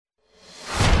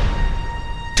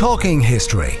Talking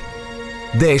history.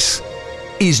 This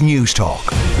is Newstalk.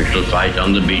 We shall fight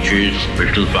on the beaches,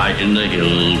 we shall fight in the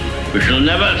hills, we shall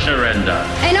never surrender.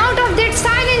 And out of that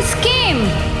silence came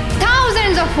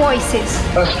thousands of voices.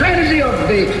 The strategy of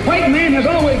the white man has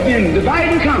always been divide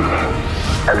and conquer.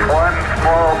 It's one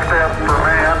small step for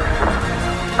man,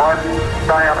 one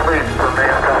giant leap for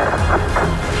mankind.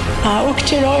 A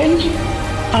Uachtaráin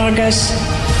agus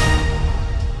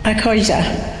a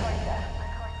Coisa.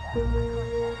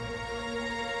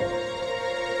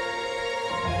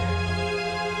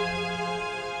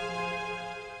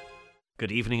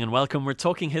 Good evening and welcome. We're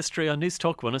talking history on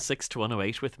Newstalk 106 to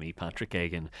 108 with me, Patrick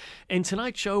Geoghegan. In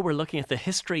tonight's show, we're looking at the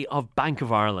history of Bank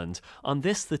of Ireland. On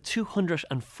this, the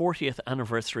 240th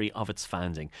anniversary of its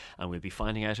founding. And we'll be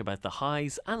finding out about the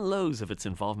highs and lows of its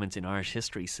involvement in Irish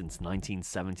history since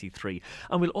 1973.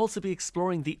 And we'll also be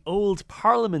exploring the old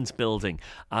Parliament building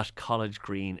at College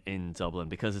Green in Dublin,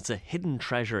 because it's a hidden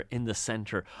treasure in the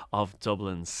centre of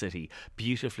Dublin city.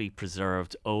 Beautifully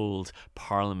preserved old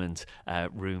Parliament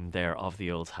room there of the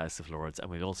old House of Lords,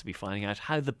 and we'll also be finding out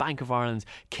how the Bank of Ireland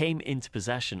came into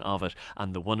possession of it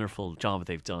and the wonderful job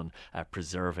they've done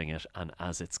preserving it and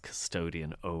as its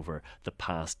custodian over the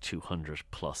past 200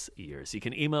 plus years. You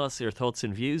can email us your thoughts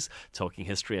and views,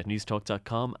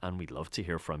 talkinghistory@newstalk.com, and we'd love to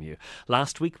hear from you.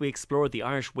 Last week we explored the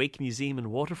Irish Wake Museum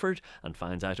in Waterford and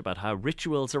found out about how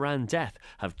rituals around death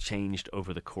have changed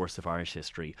over the course of Irish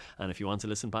history. And if you want to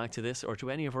listen back to this or to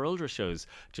any of our older shows,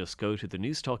 just go to the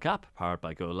Newstalk app powered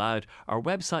by Go Loud, our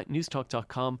website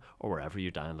newstalk.com, or wherever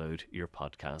you download your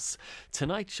podcasts.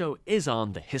 Tonight's show is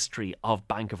on the history of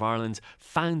Bank of Ireland,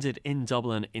 founded in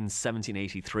Dublin in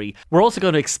 1783. We're also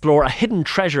going to explore a hidden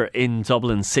treasure in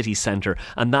Dublin city centre,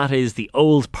 and that is the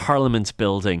old Parliament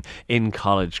building in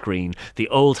College Green. The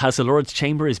old House of Lords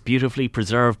chamber is beautifully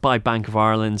preserved by Bank of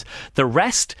Ireland. The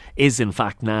rest is in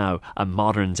fact now a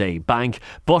modern day bank,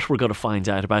 but we're going to find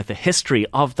out about the history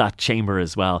of that chamber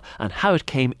as well and how it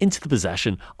came into the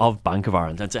possession of Bank of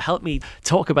Ireland. And to help me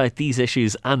talk about these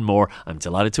issues and more, I'm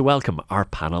delighted to welcome our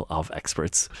panel of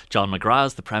experts. John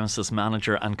McGrath, the premises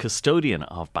manager and custodian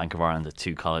of Bank of Ireland at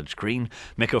 2 College Green.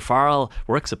 Mick O'Farrell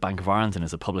works at Bank of Ireland and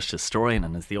is a published historian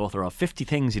and is the author of 50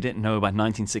 Things You Didn't Know About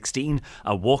 1916,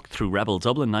 A Walk Through Rebel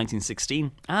Dublin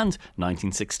 1916, and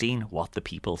 1916, What the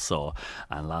People Saw.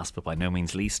 And last but by no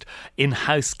means least,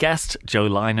 in-house guest Joe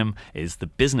Lynam is the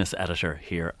business editor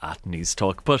here at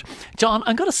Newstalk. But John,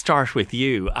 I'm going to start with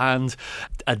you and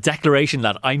a declaration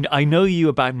that I know you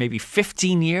about maybe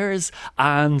 15 years,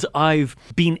 and I've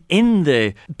been in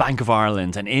the Bank of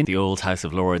Ireland and in the old House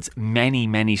of Lords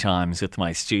many times with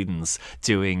my students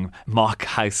doing mock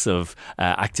House of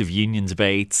Active Union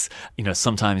debates, you know,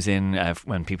 sometimes in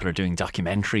when people are doing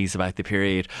documentaries about the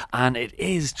period, and it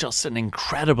is just an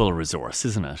incredible resource,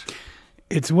 isn't it?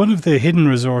 It's one of the hidden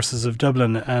resources of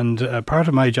Dublin, and part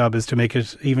of my job is to make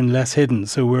it even less hidden.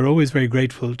 So we're always very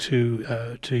grateful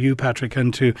to you, Patrick,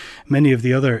 and to many of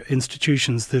the other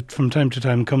institutions that from time to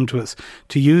time come to us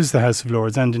to use the House of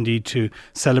Lords and indeed to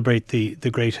celebrate the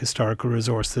great historical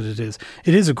resource that it is.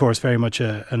 It is, of course, very much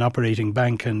an operating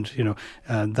bank, and you know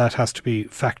that has to be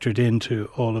factored into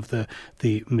all of the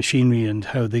machinery and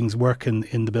how things work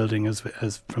in the building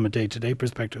as from a day-to-day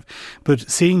perspective.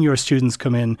 But seeing your students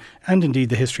come in, and indeed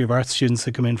the history of art students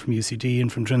that come in from UCD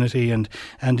and from Trinity and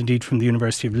indeed from the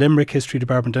University of Limerick History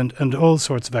Department and all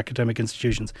sorts of academic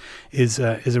institutions is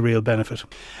a real benefit.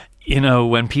 You know,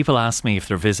 when people ask me if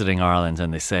they're visiting Ireland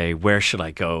and they say, where should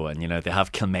I go? And, you know, they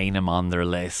have Kilmainham on their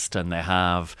list and they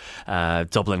have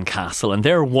Dublin Castle, and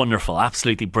they're wonderful,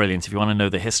 absolutely brilliant. If you want to know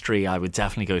the history, I would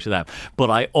definitely go to them. But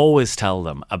I always tell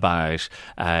them about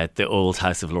the old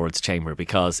House of Lords chamber,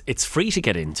 because it's free to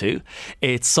get into.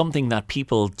 It's something that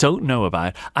people don't know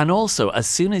about. And also, as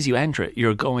soon as you enter it,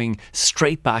 you're going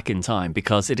straight back in time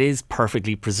because it is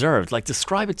perfectly preserved. Like,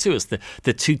 describe it to us.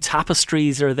 The 2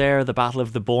 tapestries are there, the Battle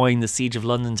of the Boyne, the Siege of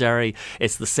Londonderry.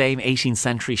 It's the same 18th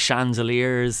century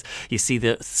chandeliers. You see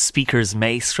the Speaker's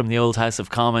mace from the old House of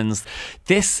Commons.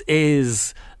 This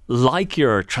is like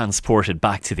you're transported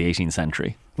back to the 18th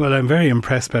century. Well, I'm very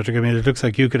impressed, Patrick. I mean, it looks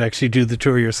like you could actually do the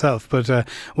tour yourself. But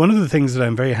one of the things that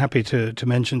I'm very happy to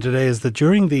mention today is that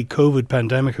during the COVID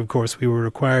pandemic, of course, we were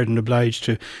required and obliged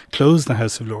to close the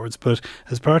House of Lords. But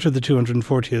as part of the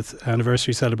 240th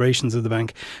anniversary celebrations of the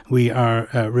bank, we are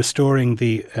restoring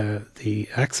the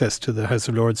access to the House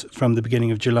of Lords from the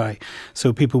beginning of July.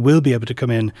 So people will be able to come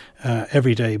in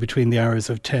every day between the hours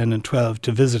of 10 and 12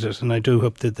 to visit it. And I do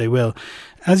hope that they will.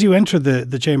 As you enter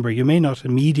the chamber, you may not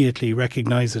immediately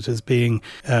recognise it as being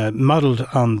modelled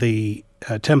on the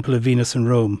Temple of Venus in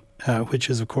Rome which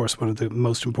is, of course, one of the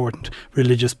most important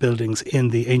religious buildings in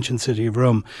the ancient city of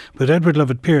Rome. But Edward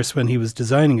Lovett Pearce, when he was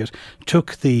designing it,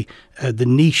 took the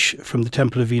niche from the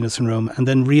Temple of Venus in Rome and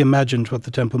then reimagined what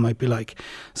the temple might be like.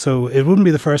 So it wouldn't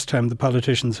be the first time the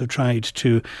politicians have tried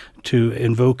to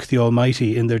invoke the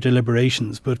Almighty in their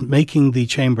deliberations, but making the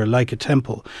chamber like a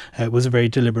temple was a very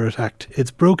deliberate act.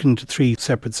 It's broken into 3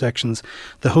 separate sections: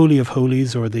 the Holy of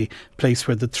Holies, or the place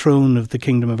where the throne of the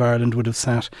Kingdom of Ireland would have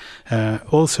sat,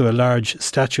 also a large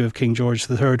statue of King George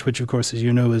III, which of course, as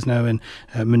you know, is now in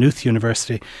Maynooth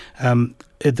University.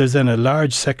 There's then a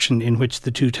large section in which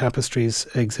the 2 tapestries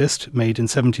exist, made in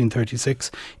 1736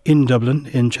 in Dublin,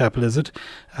 in Chapel Izzard.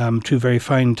 2 very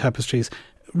fine tapestries.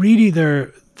 Really,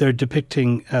 they're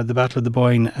depicting the Battle of the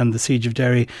Boyne and the Siege of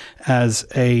Derry as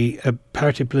a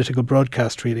party political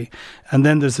broadcast, really. And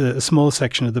then there's a small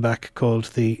section at the back called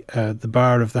the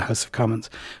Bar of the House of Commons,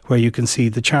 where you can see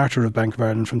the Charter of Bank of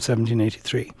Ireland from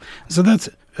 1783. So that's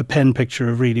a pen picture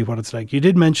of really what it's like. You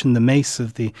did mention the mace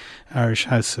of the Irish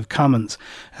House of Commons.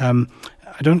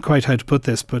 I don't quite know how to put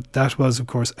this, but that was, of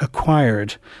course,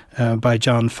 acquired by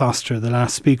John Foster, the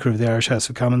last Speaker of the Irish House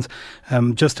of Commons,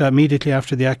 just immediately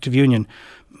after the Act of Union.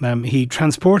 He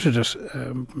transported it,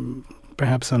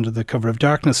 perhaps under the cover of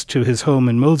darkness, to his home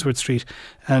in Molesworth Street,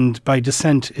 and by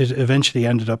descent it eventually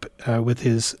ended up with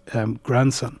his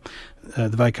grandson, the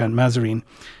Viscount Mazarine,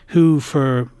 who,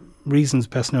 for reasons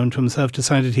best known to himself,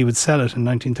 decided he would sell it in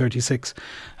 1936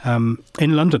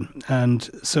 in London. And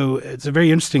so it's a very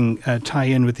interesting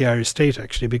tie-in with the Irish state,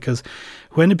 actually, because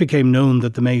when it became known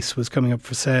that the mace was coming up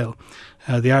for sale,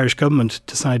 the Irish government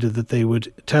decided that they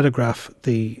would telegraph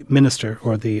the minister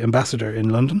or the ambassador in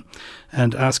London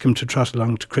and ask him to trot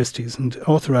along to Christie's, and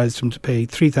authorised him to pay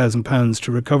 £3,000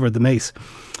 to recover the mace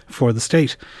for the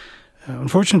state.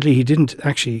 Unfortunately, he didn't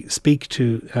actually speak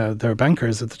to their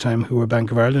bankers at the time, who were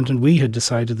Bank of Ireland, and we had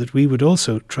decided that we would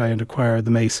also try and acquire the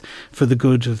mace for the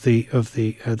good of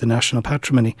the national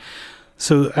patrimony.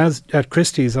 So as at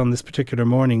Christie's on this particular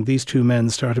morning, these 2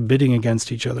 men started bidding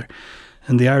against each other,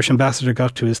 and the Irish ambassador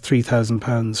got to his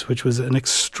 £3,000, which was an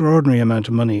extraordinary amount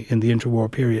of money in the interwar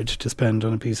period to spend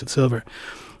on a piece of silver,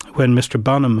 when Mr.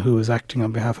 Bonham, who was acting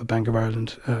on behalf of Bank of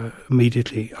Ireland,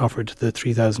 immediately offered the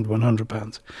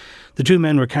 £3,100. The 2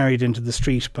 men were carried into the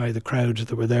street by the crowd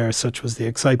that were there. Such was the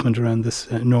excitement around this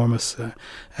enormous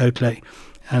outlay.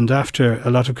 And after a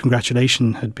lot of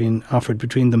congratulation had been offered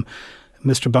between them,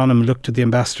 Mr. Bonham looked at the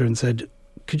ambassador and said,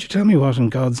 "Could you tell me what in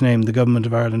God's name the government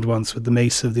of Ireland wants with the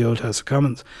mace of the old House of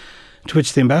Commons?" To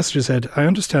which the ambassador said, "I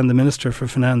understand the Minister for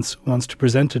Finance wants to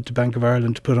present it to Bank of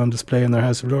Ireland to put on display in their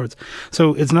House of Lords."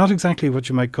 So it's not exactly what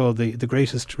you might call the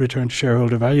greatest return to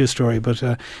shareholder value story, but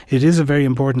it is a very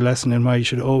important lesson in why you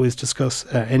should always discuss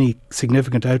any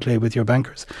significant outlay with your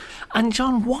bankers. And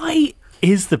John, why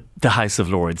is the House of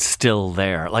Lords still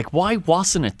there? Like, why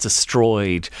wasn't it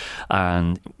destroyed?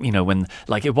 And, you know, when,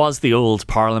 like, it was the old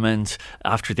Parliament.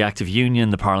 After the Act of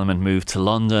Union, the Parliament moved to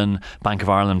London. Bank of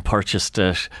Ireland purchased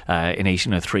it in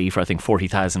 1803 for, I think,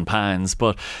 £40,000.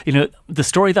 But, you know, the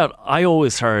story that I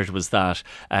always heard was that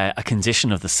a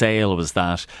condition of the sale was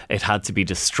that it had to be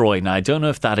destroyed. Now, I don't know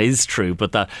if that is true,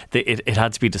 but that it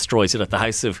had to be destroyed, so that the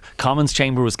House of Commons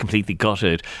chamber was completely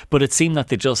gutted. But it seemed that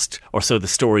they just, or so the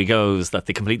story goes, that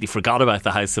they completely forgot about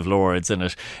the House of Lords,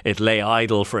 and it lay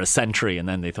idle for a century, and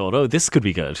then they thought, oh, this could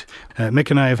be good. Mick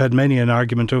and I have had many an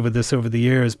argument over this over the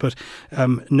years, but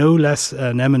no less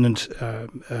an eminent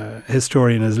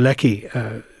historian as Lecky,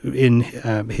 in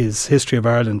his History of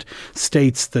Ireland,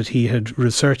 states that he had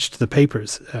researched the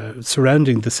papers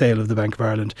surrounding the sale of the Bank of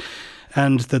Ireland,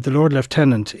 and that the Lord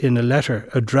Lieutenant, in a letter,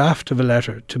 a draft of a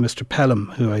letter to Mr.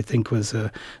 Pelham, who I think was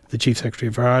the Chief Secretary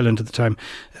for Ireland at the time,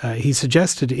 he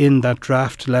suggested in that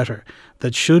draft letter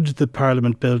that should the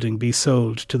Parliament building be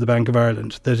sold to the Bank of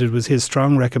Ireland, that it was his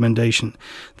strong recommendation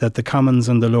that the Commons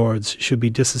and the Lords should be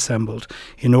disassembled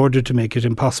in order to make it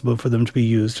impossible for them to be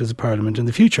used as a Parliament in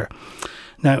the future.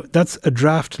 Now, that's a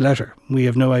draft letter. We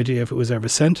have no idea if it was ever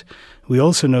sent. We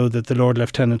also know that the Lord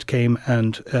Lieutenant came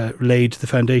and laid the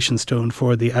foundation stone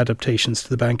for the adaptations to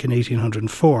the bank in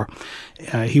 1804.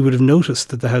 He would have noticed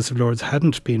that the House of Lords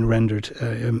hadn't been rendered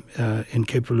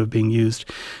incapable of being used,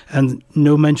 and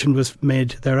no mention was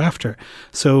made thereafter.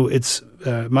 So it's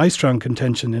my strong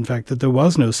contention, in fact, that there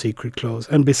was no secret clause.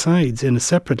 And besides, in a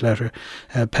separate letter,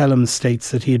 Pelham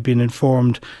states that he had been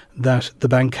informed that the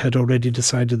bank had already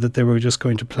decided that they were just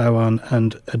going to plough on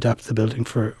and adapt the building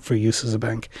for use as a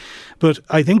bank. But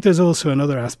I think there's also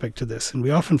another aspect to this, and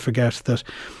we often forget that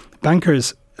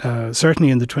bankers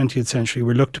certainly in the 20th century,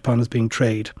 were looked upon as being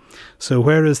trade. So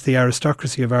whereas the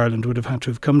aristocracy of Ireland would have had to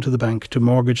have come to the bank to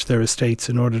mortgage their estates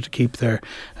in order to keep their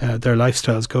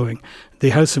lifestyles going, the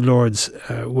House of Lords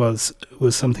was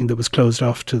something that was closed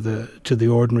off to the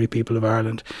ordinary people of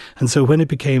Ireland. And so when it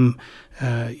became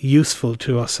useful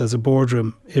to us as a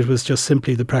boardroom, it was just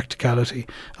simply the practicality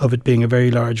of it being a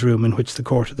very large room in which the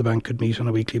court of the bank could meet on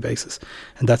a weekly basis.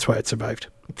 And that's why it survived.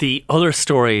 The other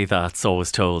story that's always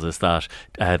told is that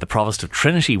the Provost of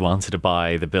Trinity wanted to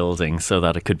buy the building so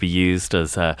that it could be used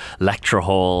as lecture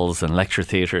halls and lecture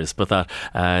theatres, but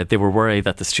that they were worried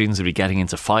that the students would be getting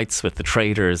into fights with the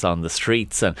traders on the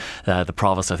streets. And the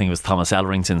Provost, I think it was Thomas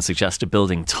Ellerington, suggested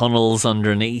building tunnels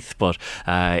underneath, but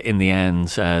in the end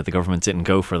the government didn't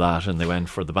go for that and they went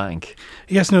for the bank.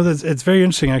 Yes, no, it's very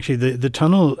interesting actually. The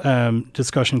tunnel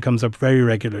discussion comes up very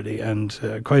regularly,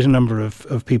 and quite a number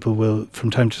of people will from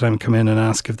time to time come in and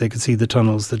ask if they could see the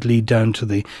tunnels that lead down to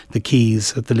the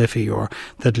quays at the Liffey or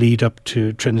that lead up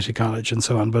to Trinity College and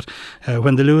so on. But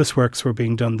when the Lewis works were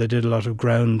being done, they did a lot of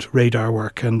ground radar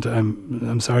work, and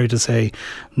I'm sorry to say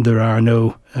there are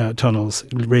no tunnels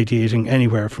radiating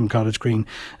anywhere from College Green.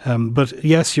 But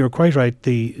yes, you're quite right.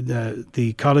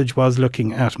 The college was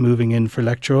looking at moving in for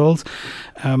lecture halls.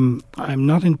 I'm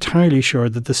not entirely sure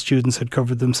that the students had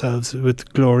covered themselves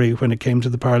with glory when it came to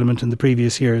the Parliament in the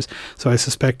previous years. So I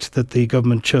suspect that the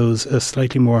government chose a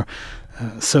slightly more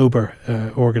sober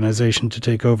organisation to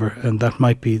take over, and that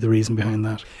might be the reason behind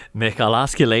that. Mick, I'll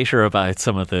ask you later about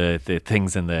some of the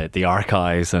things in the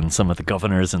archives and some of the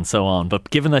governors and so on, but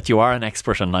given that you are an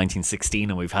expert on 1916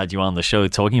 and we've had you on the show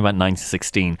talking about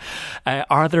 1916,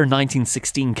 are there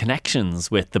 1916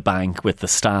 connections with the bank, with the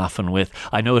staff, and with,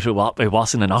 I know it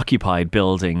wasn't an occupied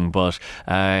building, but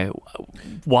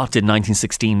what did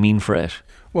 1916 mean for it?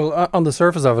 Well, on the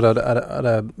surface of it,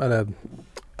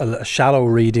 at a shallow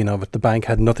reading of it, the bank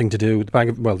had nothing to do. The Bank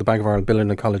of Ireland building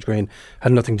in College Green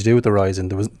had nothing to do with the rising.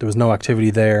 There was no activity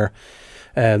there.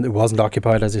 It wasn't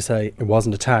occupied, as you say. It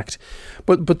wasn't attacked.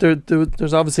 But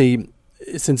there's obviously,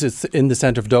 since it's in the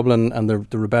centre of Dublin and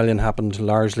the rebellion happened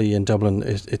largely in Dublin,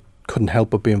 it couldn't help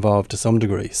but be involved to some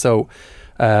degree. So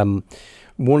one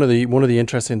of the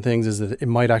interesting things is that it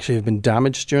might actually have been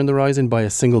damaged during the rising by a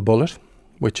single bullet,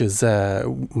 which is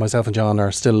myself and John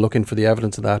are still looking for the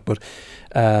evidence of that. But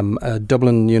a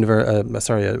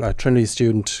Trinity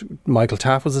student, Michael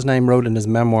Taff was his name, wrote in his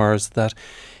memoirs that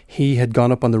he had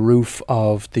gone up on the roof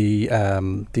of the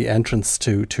entrance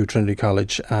to Trinity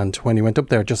College, and when he went up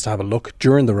there just to have a look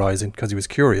during the rising, because he was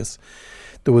curious,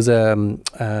 there was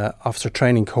a officer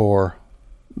training corps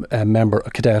member, a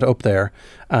cadet up there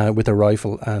with a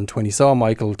rifle, and when he saw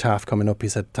Michael Taff coming up, he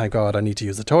said, "Thank God, I need to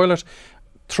use the toilet,"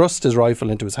 thrust his rifle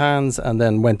into his hands and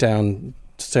then went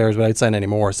downstairs without saying any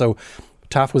more. So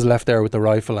Taff was left there with the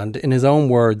rifle, and in his own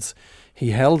words,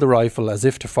 he held the rifle as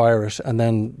if to fire it and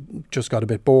then just got a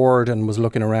bit bored and was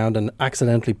looking around and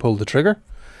accidentally pulled the trigger.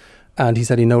 And he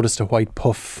said he noticed a white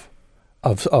puff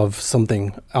of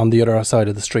something on the other side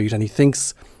of the street, and he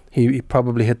thinks he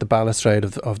probably hit the balustrade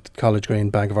of College Green,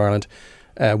 Bank of Ireland,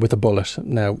 with a bullet.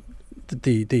 Now,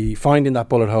 the finding that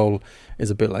bullet hole is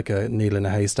a bit like a needle in a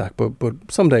haystack, but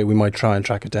someday we might try and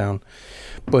track it down.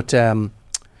 But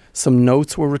some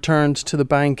notes were returned to the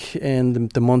bank in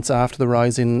the months after the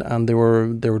rising, and they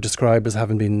were described as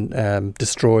having been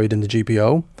destroyed in the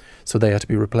GPO, so they had to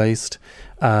be replaced.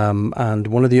 And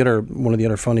one of the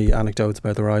other funny anecdotes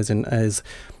about the rising is,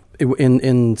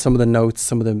 in some of the notes,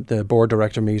 some of the board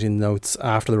director meeting notes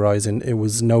after the rising, it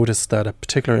was noticed that a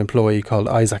particular employee called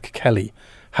Isaac Kelly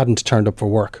hadn't turned up for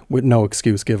work with no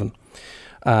excuse given,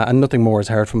 and nothing more is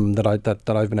heard from him that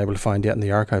I've been able to find yet in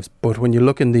the archives. But when you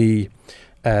look in the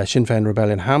Sinn Féin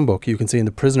Rebellion handbook, you can see in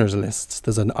the prisoners lists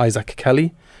there's an Isaac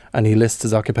Kelly, and he lists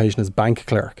his occupation as bank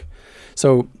clerk.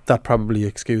 So that probably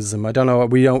excuses him. I don't know.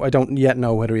 I don't yet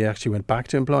know whether he actually went back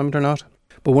to employment or not.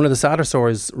 But one of the sadder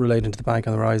stories relating to the bank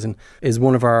on the rising is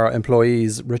one of our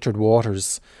employees, Richard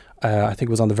Waters. I think it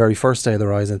was on the very first day of the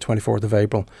rising, the 24th of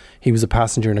April. He was a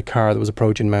passenger in a car that was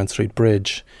approaching Mount Street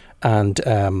Bridge. And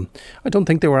I don't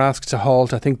think they were asked to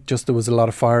halt. I think just there was a lot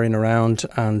of firing around,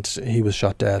 and he was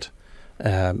shot dead.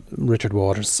 Richard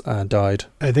Waters died.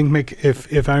 I think, Mick,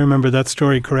 if I remember that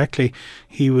story correctly,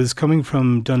 he was coming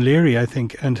from Dunleary, I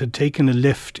think, and had taken a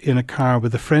lift in a car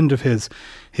with a friend of his.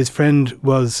 His friend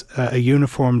was a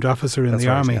uniformed officer in the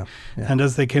army, yeah. And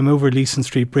as they came over Leeson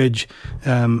Street Bridge,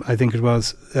 I think it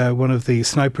was, one of the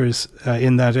snipers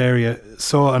in that area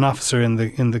saw an officer in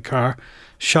the car,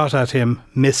 shot at him,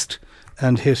 missed,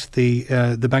 and hit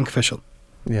the bank official.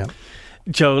 Yeah.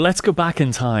 Joe, let's go back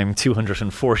in time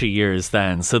 240 years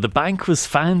then. So the bank was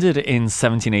founded in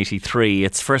 1783.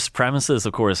 Its first premises,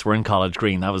 of course, were in College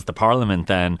Green. That was the Parliament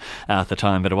then at the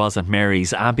time, but it was at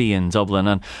Mary's Abbey in Dublin.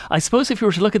 And I suppose if you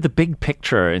were to look at the big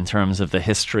picture in terms of the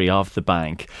history of the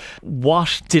bank,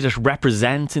 what did it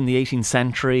represent in the 18th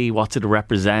century? What did it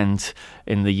represent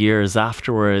in the years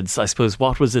afterwards? I suppose,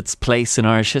 what was its place in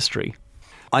Irish history?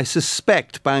 I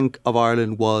suspect Bank of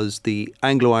Ireland was the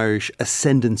Anglo-Irish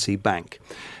ascendancy bank.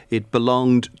 It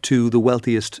belonged to the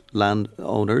wealthiest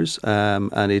landowners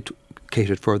and it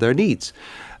catered for their needs.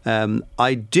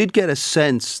 I did get a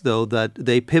sense, though, that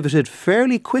they pivoted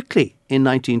fairly quickly in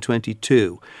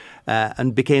 1922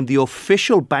 and became the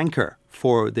official banker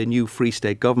for the new Free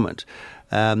State government.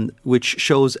 Which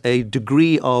shows a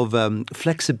degree of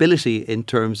flexibility in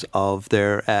terms of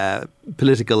their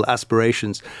political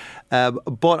aspirations.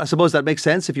 But I suppose that makes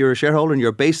sense. If you're a shareholder and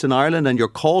you're based in Ireland and you're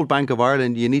called Bank of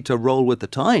Ireland, you need to roll with the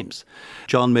times.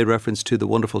 John made reference to the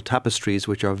wonderful tapestries,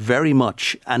 which are very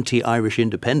much anti-Irish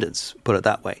independence, put it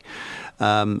that way.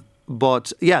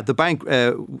 But yeah, the bank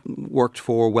worked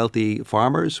for wealthy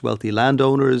farmers, wealthy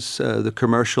landowners, the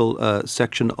commercial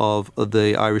section of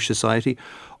the Irish society,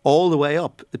 all the way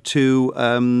up to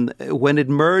when it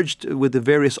merged with the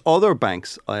various other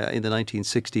banks in the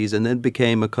 1960s and then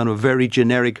became a kind of very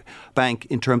generic bank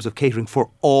in terms of catering for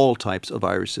all types of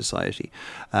Irish society.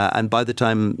 And by the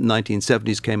time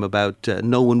 1970s came about,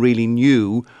 no one really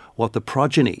knew what the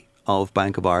progeny of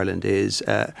Bank of Ireland is.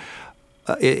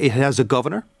 It has a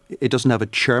governor. It doesn't have a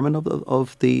chairman of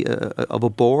a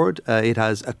board. It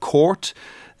has a court.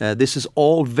 This is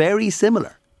all very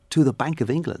similar to the Bank of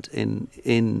England in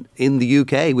the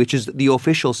UK, which is the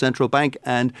official central bank.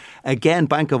 And again,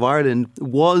 Bank of Ireland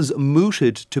was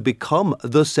mooted to become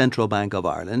the Central Bank of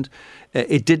Ireland.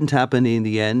 It didn't happen in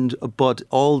the end, but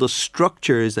all the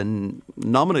structures and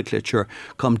nomenclature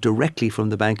come directly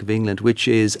from the Bank of England, which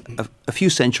is a few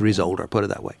centuries older, put it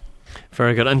that way.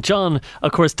 Very good. And John,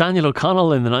 of course, Daniel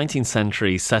O'Connell in the 19th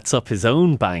century sets up his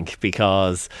own bank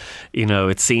because, you know,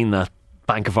 it's seen that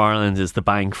Bank of Ireland is the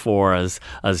bank for, as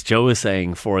Joe is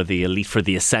saying, for the elite, for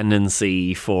the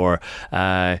ascendancy, for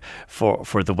the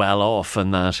well-off,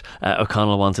 and that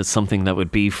O'Connell wanted something that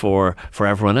would be for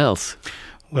everyone else.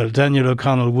 Well, Daniel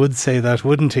O'Connell would say that,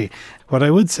 wouldn't he? What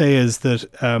I would say is that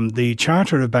the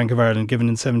Charter of Bank of Ireland, given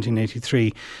in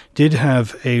 1783, did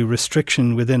have a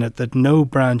restriction within it that no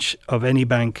branch of any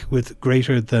bank with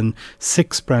greater than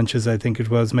 6 branches, I think it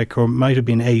was, Mick, or might have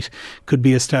been 8, could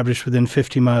be established within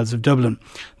 50 miles of Dublin.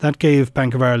 That gave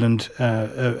Bank of Ireland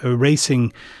a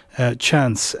racing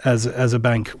chance as a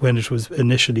bank when it was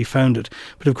initially founded.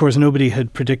 But of course, nobody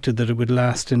had predicted that it would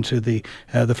last into the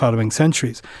following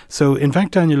centuries. So, in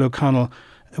fact, Daniel O'Connell,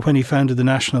 when he founded the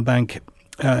National Bank,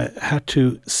 had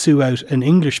to sue out an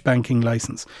English banking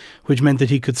licence, which meant that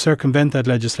he could circumvent that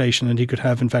legislation and he could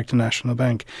have, in fact, a national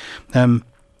bank.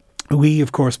 We,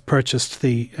 of course, purchased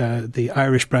the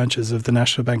Irish branches of the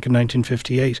National Bank in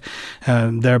 1958,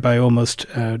 thereby almost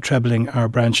trebling our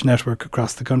branch network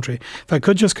across the country. If I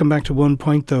could just come back to one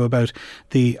point, though, about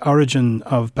the origin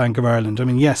of Bank of Ireland. I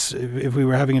mean, yes, if we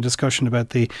were having a discussion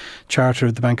about the Charter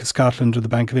of the Bank of Scotland or the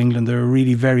Bank of England, there are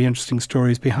really very interesting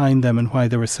stories behind them and why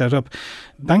they were set up.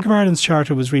 Bank of Ireland's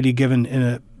charter was really given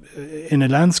in a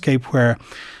landscape where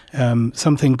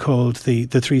something called the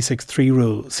 363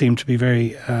 rule seemed to be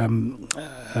very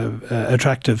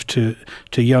attractive to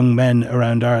young men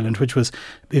around Ireland, which was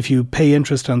if you pay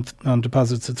interest on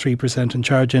deposits at 3% and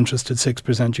charge interest at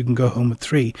 6%, you can go home with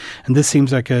 3%. And this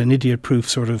seems like an idiot-proof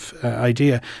sort of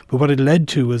idea. But what it led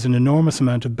to was an enormous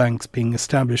amount of banks being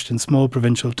established in small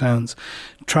provincial towns,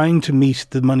 trying to meet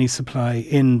the money supply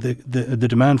in the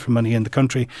demand for money in the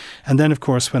country. And then, of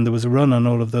course, when there was a run on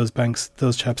all of those banks,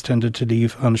 those chaps tended to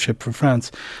leave on a ship for France.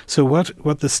 So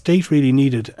what the state really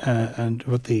needed and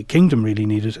what the kingdom really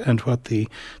needed and what the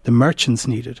merchants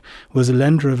needed was a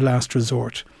lender of last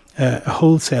resort. A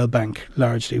wholesale bank,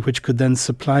 largely, which could then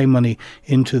supply money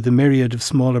into the myriad of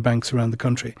smaller banks around the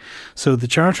country. So the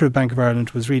Charter of Bank of Ireland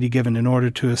was really given in order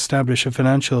to establish a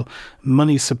financial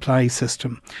money supply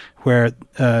system where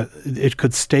it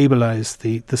could stabilise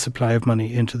the supply of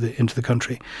money into the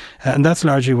country. And that's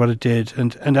largely what it did.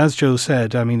 And as Joe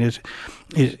said, I mean,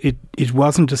 it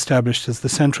wasn't established as the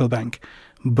central bank,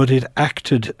 but it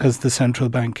acted as the central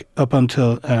bank up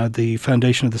until the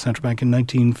foundation of the central bank in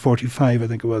 1945, I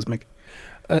think it was, Mick.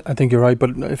 I think you're right,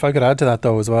 but if I could add to that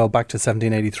though as well, back to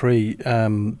 1783,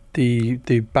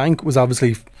 the bank was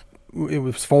obviously, it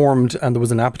was formed and there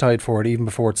was an appetite for it even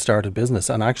before it started business.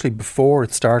 And actually before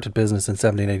it started business in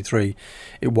 1783,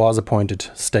 it was appointed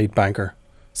state banker,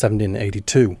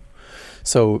 1782.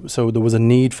 So there was a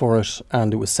need for it,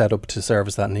 and it was set up to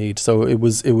service that need. So it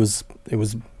was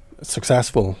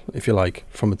successful, if you like,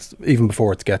 from its even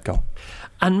before its get-go.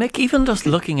 And Mick, even just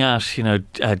looking at,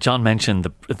 John mentioned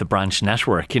the branch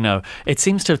network, it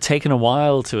seems to have taken a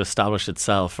while to establish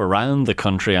itself around the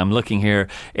country. I'm looking here,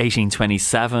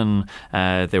 1827,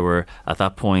 there were, at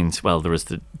that point, well, there was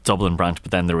the Dublin branch,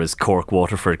 but then there was Cork,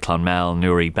 Waterford, Clonmel,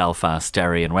 Newry, Belfast,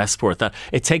 Derry and Westport. That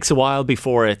it takes a while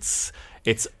before it's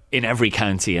in every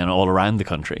county and all around the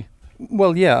country.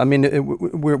 Well, yeah, I mean,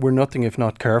 we're nothing if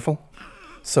not careful.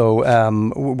 So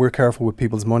we're careful with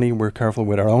people's money. We're careful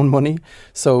with our own money.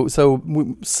 So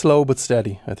slow but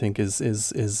steady, I think,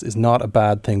 is not a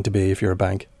bad thing to be if you're a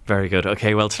bank. Very good.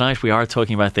 Okay, well, tonight we are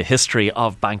talking about the history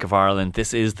of Bank of Ireland.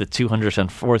 This is the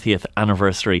 240th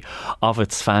anniversary of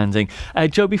its founding.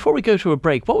 Joe, before we go to a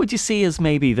break, what would you see as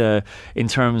maybe in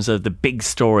terms of the big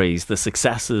stories, the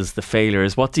successes, the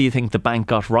failures? What do you think the bank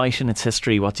got right in its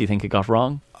history? What do you think it got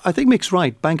wrong? I think Mick's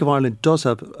right. Bank of Ireland does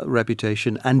have a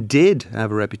reputation, and did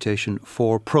have a reputation,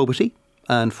 for probity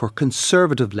and for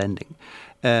conservative lending.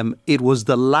 It was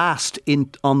the last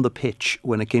on the pitch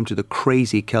when it came to the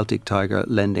crazy Celtic Tiger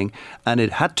lending, and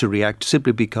it had to react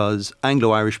simply because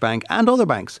Anglo-Irish Bank and other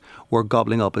banks were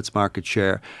gobbling up its market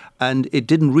share. And it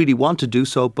didn't really want to do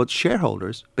so, but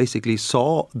shareholders basically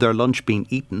saw their lunch being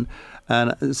eaten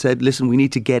and said, listen, we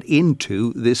need to get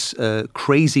into this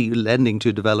crazy lending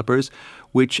to developers,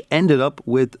 which ended up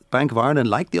with Bank of Ireland,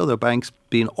 like the other banks,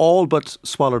 being all but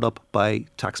swallowed up by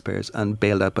taxpayers and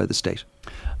bailed out by the state.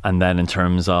 And then in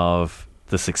terms of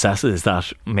the successes, is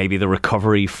that maybe the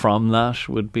recovery from that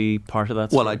would be part of that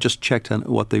story? Well, I just checked on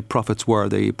what the profits were.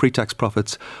 The pre-tax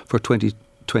profits for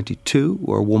 2022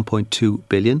 were 1.2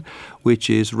 billion, which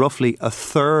is roughly a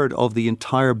third of the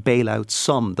entire bailout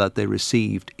sum that they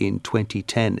received in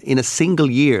 2010. In a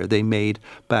single year, they made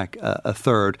back a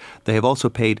third. They have also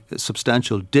paid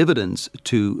substantial dividends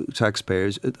to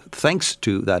taxpayers thanks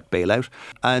to that bailout.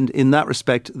 And in that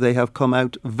respect, they have come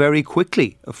out very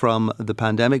quickly from the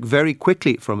pandemic, very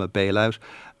quickly from a bailout.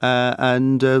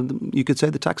 And you could say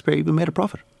the taxpayer even made a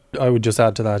profit. I would just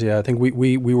add to that, yeah. I think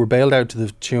we were bailed out to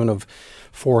the tune of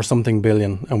 4-something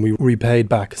billion, and we repaid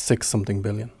back 6-something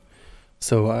billion.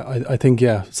 So I think,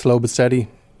 yeah, slow but steady.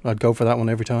 I'd go for that one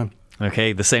every time.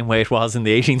 Okay, the same way it was in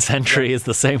the 18th century is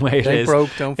the same way it is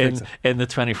in the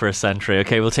 21st century.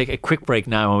 Okay, we'll take a quick break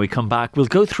now. When we come back, we'll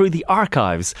go through the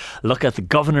archives, look at the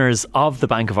governors of the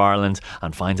Bank of Ireland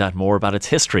and find out more about its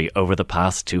history over the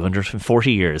past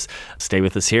 240 years. Stay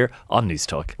with us here on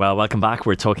Newstalk. Well, welcome back.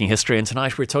 We're talking history, and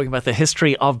tonight we're talking about the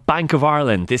history of Bank of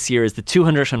Ireland. This year is the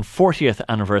 240th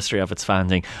anniversary of its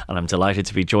founding, and I'm delighted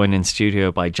to be joined in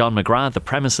studio by John McGrath, the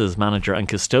premises manager and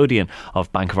custodian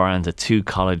of Bank of Ireland at 2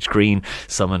 College Green.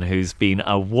 Someone who's been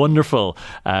a wonderful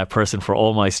person for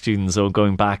all my students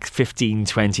going back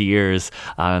 15-20 years,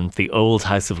 and the old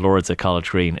House of Lords at College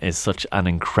Green is such an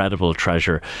incredible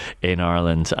treasure in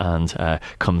Ireland, and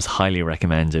comes highly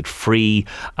recommended, free,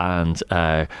 and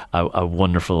a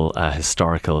wonderful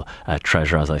historical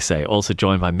treasure, as I say. Also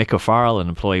joined by Mick O'Farrell, an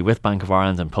employee with Bank of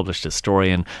Ireland and published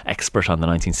historian, expert on the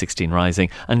 1916 Rising,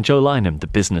 and Joe Lynam, the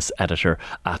business editor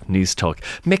at Newstalk.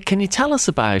 Mick, can you tell us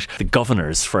about the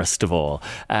governors first of all?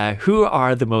 Who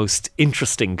are the most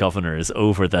interesting governors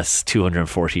over this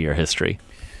 240-year history?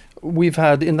 We've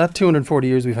had, in that 240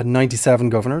 years, we've had 97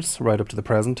 governors right up to the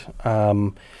present.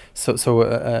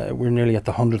 So we're nearly at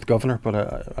the 100th governor,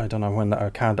 but I don't know when. I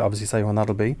can't obviously say when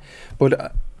that'll be.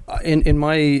 But in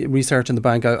my research in the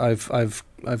bank, I've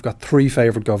got 3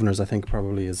 favourite governors. I think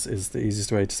probably is the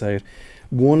easiest way to say it.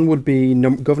 One would be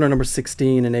Governor number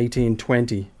 16 in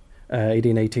 1820.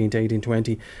 1818 to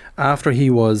 1820. After he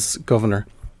was governor,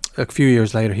 a few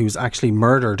years later, he was actually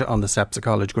murdered on the steps of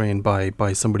College Green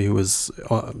by somebody who was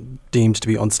deemed to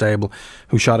be unstable,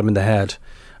 who shot him in the head.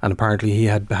 And apparently he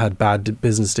had bad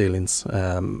business dealings.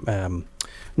 Nathaniel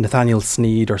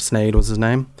Sneyd was his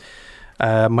name.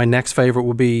 My next favourite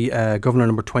would be Governor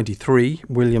number 23,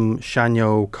 William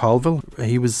Shanyo Colville.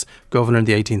 He was governor in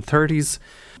the 1830s,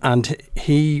 and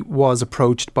he was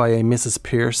approached by a Mrs.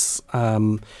 Pearce,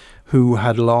 who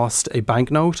had lost a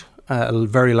banknote, a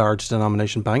very large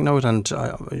denomination banknote, and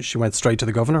she went straight to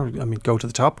the governor. I mean, go to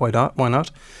the top, why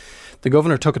not? The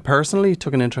governor took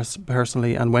an interest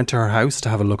personally, and went to her house to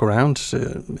have a look around,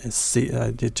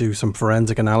 do some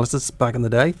forensic analysis back in the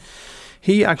day.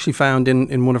 He actually found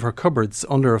in one of her cupboards,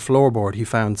 under a floorboard, he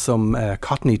found some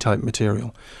cottony type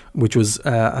material, which was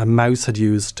a mouse had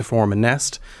used to form a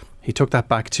nest. He took that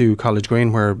back to College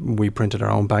Green, where we printed our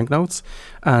own banknotes,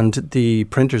 and the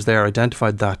printers there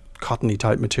identified that cottony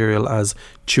type material as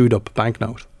chewed up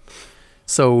banknote.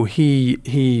 So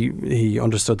he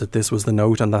understood that this was the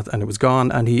note and it was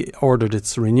gone, and he ordered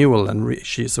its renewal, and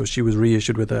she was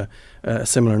reissued with a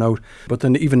similar note. But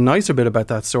the even nicer bit about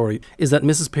that story is that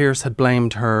Mrs. Pearce had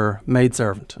blamed her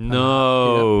maidservant.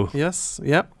 No. Yes.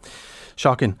 Yeah.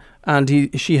 Shocking. And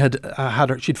she'd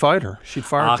fired her. She'd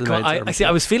fired the maidservant.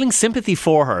 I was feeling sympathy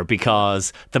for her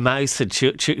because the mouse had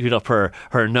chewed up her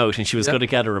note and she was going to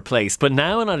get her replaced. But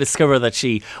now when I discover that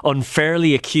she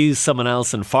unfairly accused someone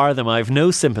else and fired them, I have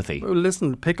no sympathy. Well,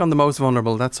 listen, pick on the most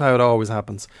vulnerable. That's how it always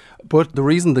happens. But the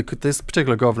reason that this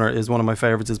particular governor is one of my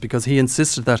favourites is because he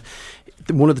insisted that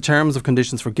one of the terms of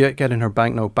conditions for getting her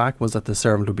banknote back was that the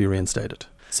servant would be reinstated.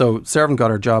 So servant got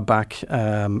her job back,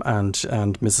 and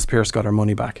Mrs. Pearce got her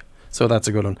money back. So that's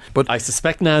a good one. But I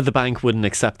suspect now the bank wouldn't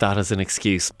accept that as an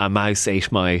excuse. A mouse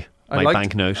ate my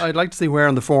banknote. I'd like to see where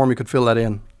on the form you could fill that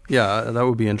in. Yeah, that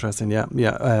would be interesting.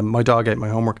 Yeah. My dog ate my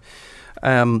homework.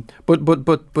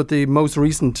 But the most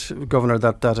recent governor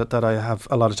that I have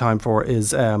a lot of time for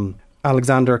is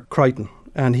Alexander Crichton.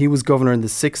 And he was governor in the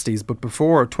 60s, but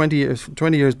before 20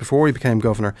 years before he became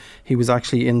governor, he was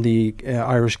actually in the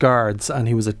Irish Guards, and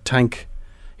he was in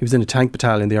a tank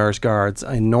battalion, the Irish Guards,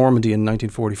 in Normandy in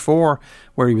 1944,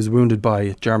 where he was wounded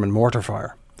by German mortar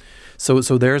fire. So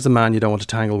there's a man you don't want to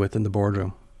tangle with in the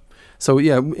boardroom. So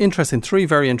yeah, interesting. 3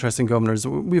 very interesting governors.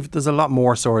 There's a lot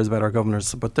more stories about our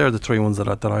governors, but they're the 3 ones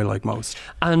that I like most.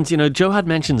 And Joe had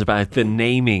mentioned about the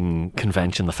naming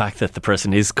convention, the fact that the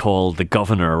person is called the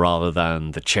governor rather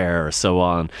than the chair, or so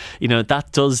on.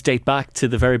 That does date back to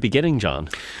the very beginning, John.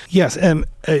 Yes,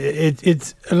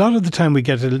 it's a lot of the time we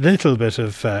get a little bit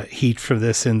of heat from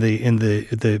this in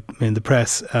the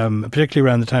press, particularly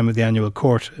around the time of the annual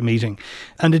court meeting,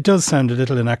 and it does sound a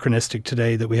little anachronistic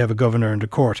today that we have a governor and a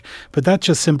court. But that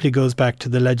just simply goes back to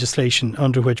the legislation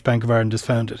under which Bank of Ireland is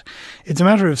founded. It's a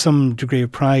matter of some degree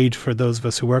of pride for those of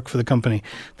us who work for the company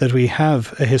that we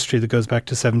have a history that goes back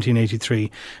to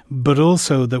 1783, but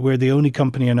also that we're the only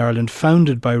company in Ireland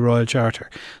founded by royal charter.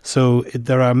 So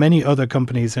there are many other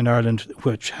companies in Ireland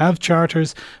which have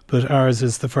charters, but ours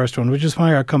is the first one, which is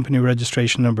why our company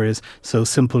registration number is so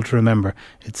simple to remember.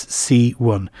 It's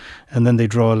C1. And then they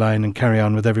draw a line and carry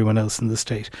on with everyone else in the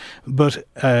state. But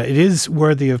it is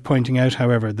worthy of pointing out,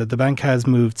 however, that the bank has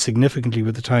moved significantly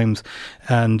with the times.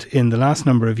 And in the last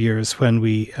number of years, when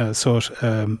we sought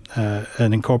an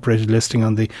incorporated listing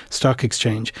on the stock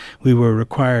exchange, we were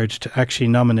required to actually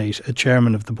nominate a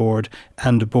chairman of the board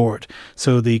and a board.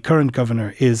 So the current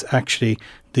governor is actually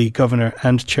the governor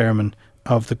and chairman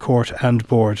of the court and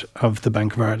board of the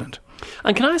Bank of Ireland.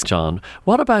 And can I ask, John,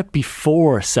 what about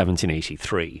before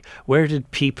 1783? Where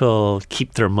did people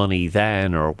keep their money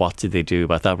then, or what did they do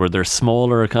about that? Were there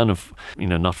smaller kind of,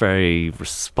 not very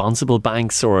responsible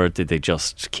banks, or did they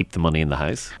just keep the money in the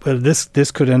house? Well,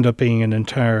 this could end up being an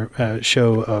entire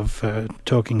show of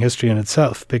talking history in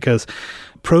itself, because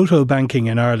proto-banking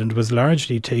in Ireland was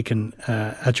largely taken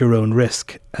at your own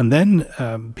risk. And then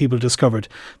people discovered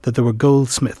that there were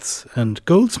goldsmiths, and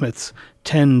goldsmiths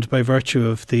tend, by virtue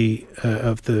of the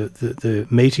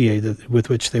métier with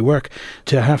which they work,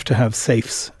 to have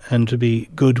safes and to be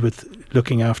good with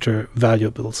looking after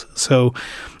valuables. So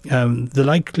the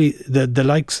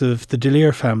likes of the De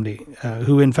Leer family,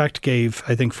 who in fact gave,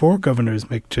 I think, 4 governors,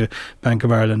 Mick, to Bank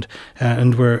of Ireland,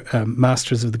 and were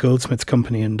masters of the Goldsmiths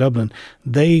Company in Dublin,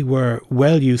 they were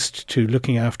well used to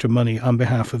looking after money on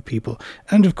behalf of people.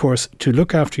 And of course, to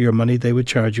look after your money, they would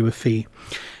charge you a fee.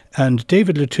 And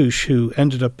David Latouche, who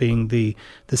ended up being the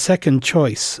second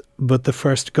choice, but the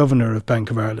first governor of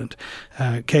Bank of Ireland,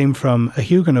 came from a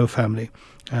Huguenot family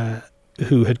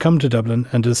who had come to Dublin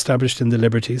and established in the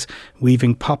Liberties,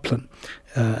 weaving poplin,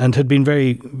 and had been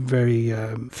very, very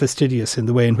fastidious in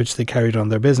the way in which they carried on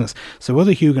their business. So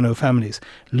other Huguenot families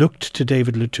looked to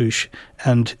David Latouche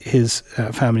and his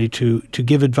family to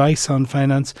give advice on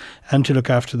finance and to look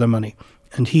after their money.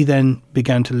 And he then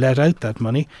began to let out that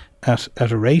money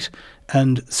at a rate,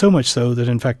 and so much so that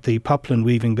in fact the poplin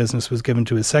weaving business was given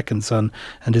to his second son,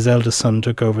 and his eldest son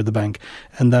took over the bank.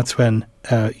 And that's when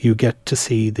you get to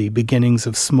see the beginnings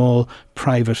of small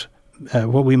private,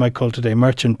 what we might call today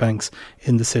merchant banks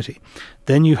in the city.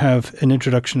 Then you have an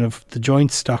introduction of the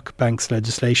joint stock banks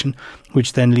legislation,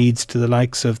 which then leads to the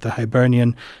likes of the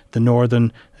Hibernian, the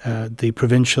Northern, the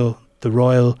Provincial, the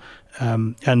Royal,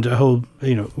 and a whole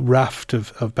raft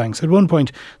of banks. At one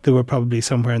point there were probably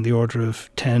somewhere in the order of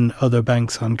 10 other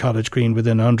banks on College Green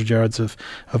within 100 yards of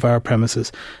our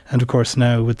premises. And of course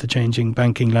now, with the changing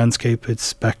banking landscape,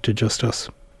 it's back to just us.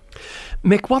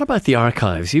 Mick, what about the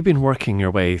archives? You've been working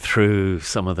your way through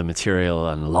some of the material,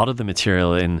 and a lot of the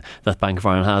material in that Bank of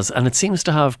Ireland has, and it seems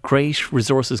to have great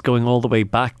resources going all the way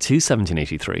back to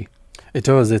 1783. It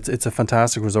does. It's a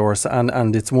fantastic resource,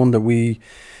 and it's one that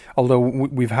although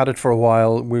we've had it for a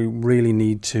while, we really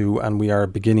need to, and we are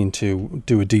beginning to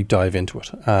do a deep dive into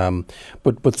it.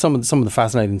 But some of the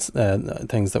fascinating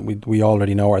things that we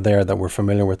already know are there that we're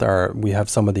familiar with we have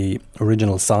some of the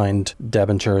original signed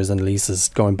debentures and leases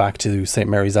going back to St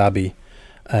Mary's Abbey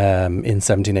in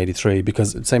 1783,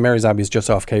 because St Mary's Abbey is just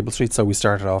off Cable Street, so we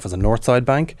started off as a north side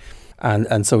bank.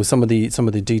 And so some of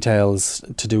the details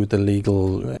to do with the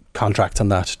legal contracts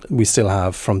and that we still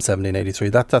have from 1783.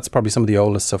 That's probably some of the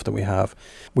oldest stuff that we have.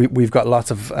 We've got lots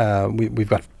of we've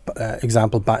got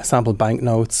sample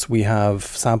banknotes. We have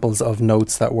samples of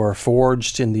notes that were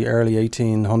forged in the early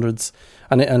 1800s.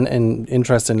 And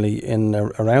interestingly, in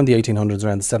around the 1800s,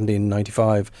 around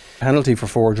 1795, penalty for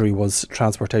forgery was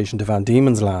transportation to Van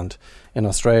Diemen's Land in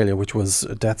Australia, which was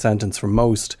a death sentence for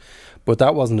most. But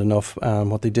that wasn't enough.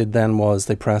 What they did then was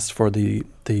they pressed for the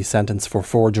sentence for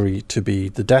forgery to be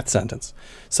the death sentence.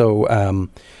 So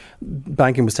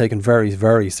banking was taken very,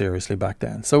 very seriously back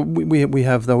then. So we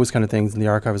have those kind of things in the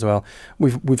archive as well.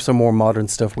 We've some more modern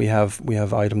stuff. We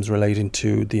have items relating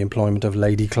to the employment of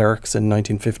lady clerks in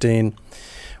 1915.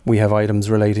 We have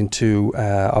items relating to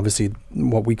obviously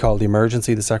what we call the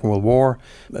emergency, the Second World War,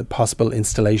 a possible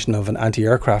installation of an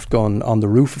anti-aircraft gun on the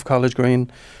roof of College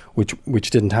Green, which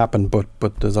didn't happen, but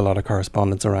there's a lot of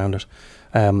correspondence around it.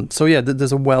 So yeah,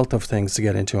 there's a wealth of things to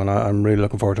get into, and I'm really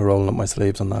looking forward to rolling up my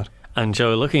sleeves on that. And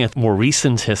Joe, looking at more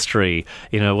recent history,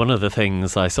 one of the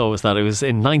things I saw was that it was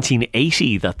in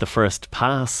 1980 that the first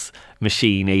pass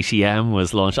machine ATM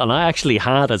was launched, and I actually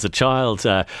had as a child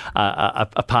a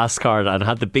pass card and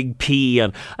had the big P,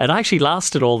 and it actually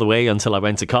lasted all the way until I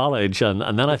went to college, and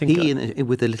then I think P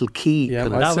with a little key. Yeah,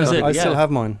 I still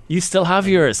have mine. You still have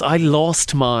yours? I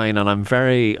lost mine, and I'm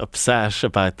very upset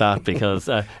about that because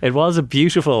it was a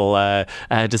beautiful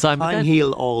design. Time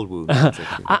heal all wounds.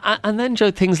 And then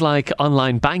Joe, things like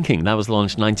online banking, that was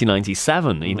launched in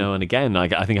 1997. And again,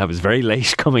 I think I was very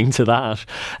late coming to that,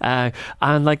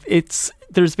 and like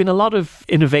there's been a lot of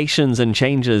innovations and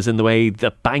changes in the way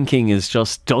that banking is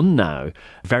just done now.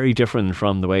 Very different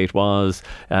from the way it was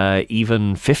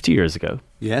even 50 years ago.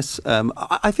 Yes,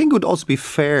 I think it would also be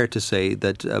fair to say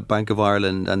that Bank of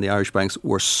Ireland and the Irish banks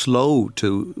were slow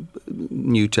to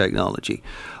new technology,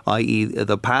 i.e.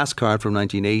 the pass card from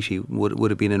 1980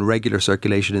 would have been in regular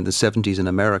circulation in the 70s in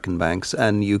American banks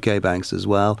and UK banks as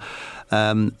well.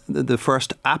 The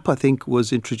first app, I think,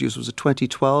 was introduced, was it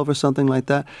 2012 or something like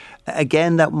that?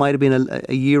 Again, that might have been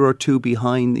a year or two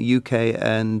behind the UK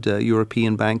and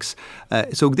European banks.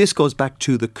 So this goes back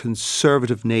to the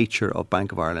conservative nature of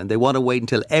Bank of Ireland. They want to wait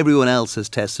until everyone else has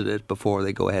tested it before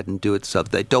they go ahead and do it. So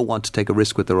they don't want to take a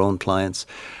risk with their own clients.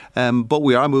 But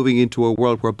we are moving into a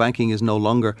world where banking is no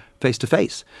longer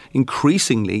face-to-face.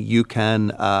 Increasingly, you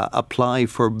can apply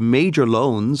for major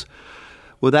loans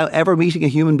without ever meeting a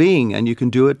human being, and you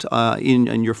can do it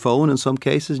in your phone in some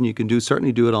cases, and you can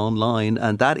certainly do it online,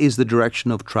 and that is the direction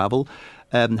of travel.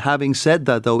 Having said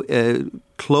that, though,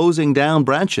 closing down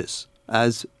branches,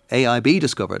 as AIB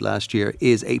discovered last year,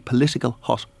 is a political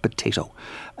hot potato.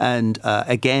 And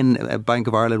again, Bank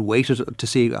of Ireland waited to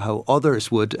see how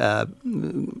others would,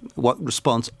 what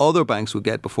response other banks would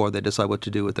get before they decide what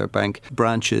to do with their bank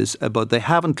branches. But they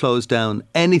haven't closed down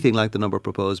anything like the number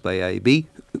proposed by AIB,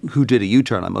 who did a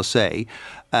U-turn, I must say.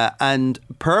 And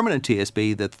permanent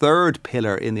TSB, the third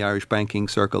pillar in the Irish banking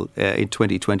circle in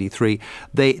 2023,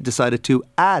 they decided to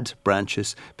add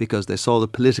branches because they saw the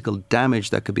political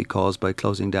damage that could be caused by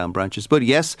closing down branches. But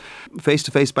yes,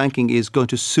 face-to-face banking is going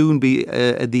to soon be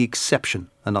the exception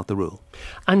and not the rule.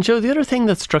 And Joe, the other thing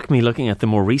that struck me looking at the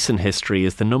more recent history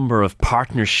is the number of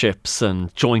partnerships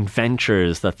and joint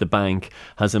ventures that the bank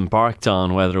has embarked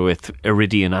on, whether with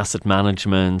Iridian Asset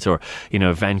Management or,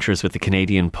 ventures with the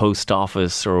Canadian Post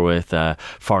Office or with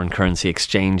foreign currency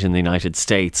exchange in the United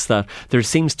States, that there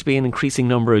seems to be an increasing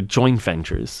number of joint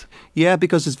ventures. Yeah,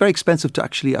 because it's very expensive to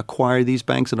actually acquire these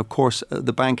banks. And of course,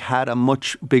 the bank had a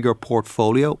much bigger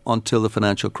portfolio until the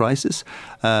financial crisis.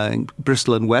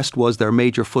 Bristol and West was their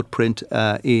major footprint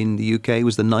in the UK. It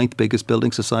was the 9th biggest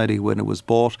building society when it was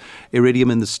bought. Iridium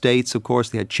in the States, of course,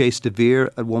 they had Chase de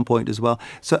Vere at one point as well.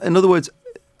 So in other words,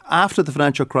 after the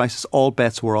financial crisis, all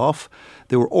bets were off.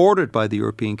 They were ordered by the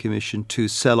European Commission to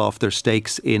sell off their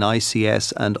stakes in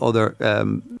ICS and other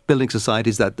building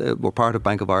societies that were part of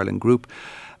Bank of Ireland Group.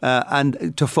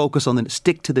 And to focus on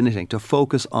stick to the knitting, to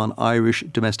focus on Irish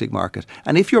domestic market.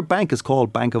 And if your bank is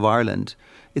called Bank of Ireland,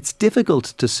 it's difficult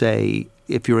to say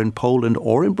if you're in Poland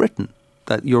or in Britain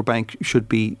that your bank should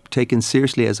be taken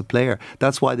seriously as a player.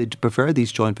 That's why they prefer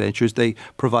these joint ventures. They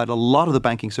provide a lot of the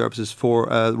banking services for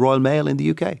Royal Mail in the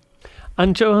UK.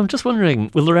 And Joe, I'm just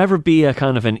wondering, will there ever be a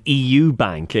kind of an EU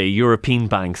bank, a European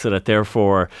bank, so that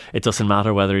therefore it doesn't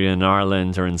matter whether you're in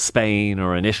Ireland or in Spain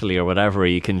or in Italy or whatever,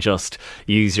 you can just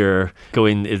use go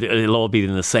in, it'll all be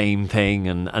in the same thing.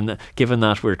 And given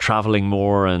that we're travelling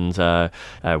more and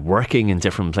working in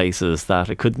different places, that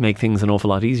it could make things an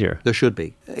awful lot easier. There should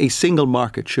be. A single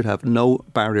market should have no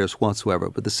barriers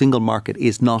whatsoever, but the single market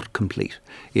is not complete.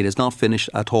 It is not finished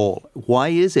at all. Why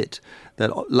is it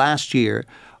that last year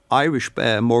Irish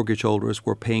mortgage holders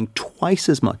were paying twice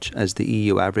as much as the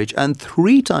EU average and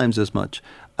 3 times as much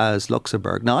as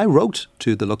Luxembourg? Now, I wrote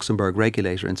to the Luxembourg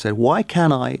regulator and said, why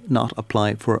can I not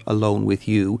apply for a loan with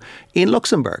you in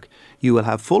Luxembourg? You will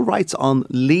have full rights on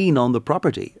lien on the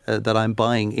property that I'm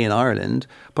buying in Ireland,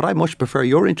 but I much prefer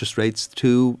your interest rates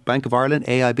to Bank of Ireland,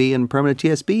 AIB and permanent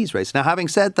TSB's rates. Now, having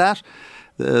said that,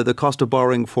 the cost of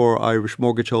borrowing for Irish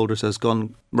mortgage holders has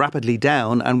gone rapidly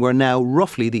down, and we're now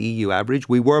roughly the EU average.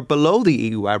 We were below the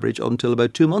EU average until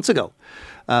about 2 months ago.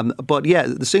 But yeah,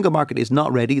 the single market is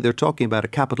not ready. They're talking about a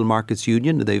capital markets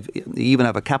union. They even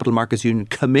have a capital markets union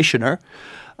commissioner.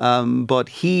 But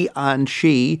he and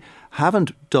she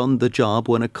haven't done the job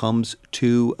when it comes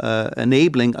to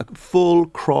enabling a full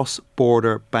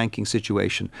cross-border banking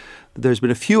situation. There's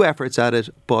been a few efforts at it,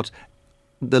 but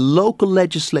the local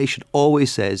legislation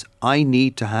always says, I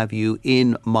need to have you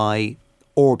in my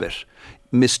orbit.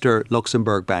 Mr.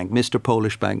 Luxembourg Bank, Mr.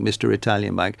 Polish Bank, Mr.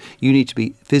 Italian Bank, you need to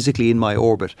be physically in my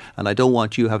orbit, and I don't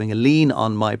want you having a lien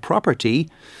on my property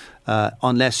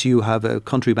unless you have a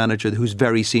country manager who's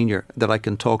very senior that I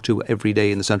can talk to every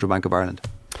day in the Central Bank of Ireland.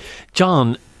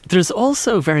 John, there's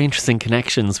also very interesting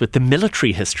connections with the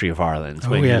military history of Ireland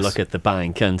when you look at the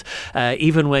bank. And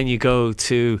even when you go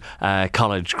to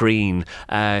College Green,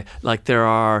 like there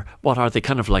are, what are they,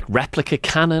 kind of like replica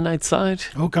cannon outside?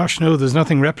 Oh gosh, no, there's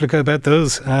nothing replica about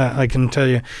those, I can tell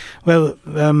you. Well,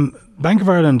 Bank of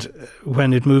Ireland,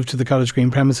 when it moved to the College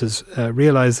Green premises,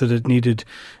 realised that it needed,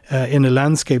 in a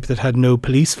landscape that had no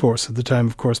police force at the time,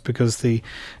 of course, because the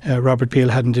Robert Peel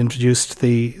hadn't introduced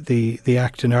the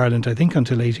Act in Ireland, I think,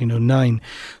 until 1809.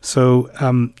 So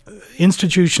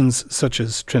institutions such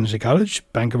as Trinity College,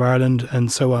 Bank of Ireland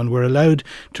and so on were allowed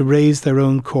to raise their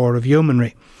own corps of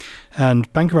yeomanry.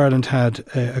 And Bank of Ireland had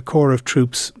a corps of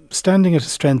troops standing at a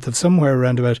strength of somewhere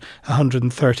around about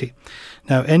 130.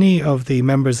 Now, any of the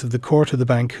members of the court of the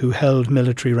bank who held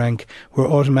military rank were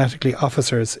automatically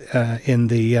officers in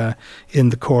the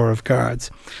Corps of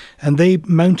Guards. And they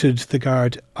mounted the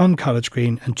guard on College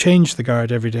Green and changed the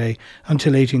guard every day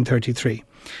until 1833.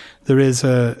 There is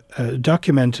a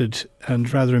documented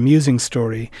and rather amusing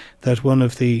story that one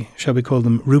of the, shall we call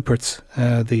them Ruperts,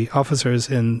 the officers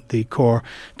in the Corps,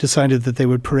 decided that they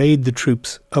would parade the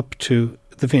troops up to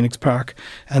the Phoenix Park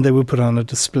and they would put on a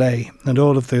display, and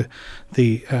all of the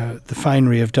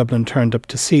finery of Dublin turned up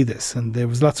to see this, and there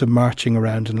was lots of marching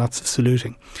around and lots of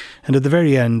saluting, and at the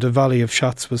very end a volley of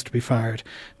shots was to be fired,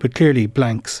 but clearly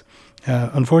blanks.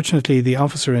 Unfortunately, the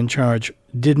officer in charge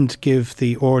didn't give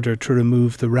the order to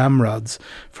remove the ramrods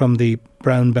from the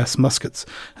Brown Bess muskets,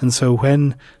 and so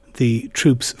when the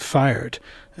troops fired,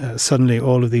 suddenly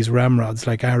all of these ramrods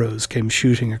like arrows came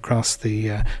shooting across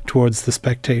towards the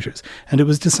spectators. And it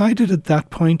was decided at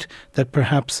that point that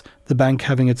perhaps the bank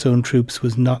having its own troops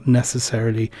was not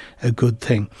necessarily a good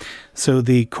thing. So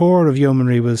the Corps of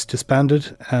Yeomanry was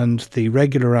disbanded and the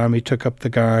regular army took up the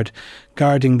guard,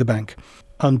 guarding the bank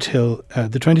until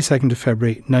the 22nd of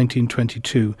February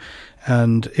 1922.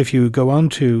 And if you go on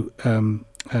to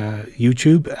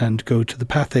YouTube and go to the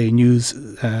Pathé News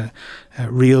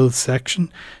Reel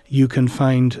section, you can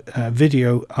find a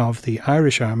video of the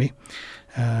Irish Army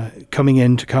coming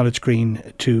into College Green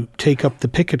to take up the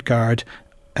picket guard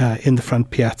in the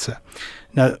front piazza.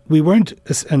 Now, we weren't,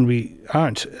 and we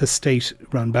aren't, a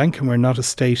state-run bank, and we're not a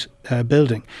state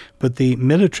building, but the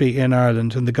military in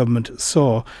Ireland and the government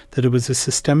saw that it was a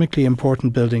systemically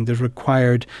important building that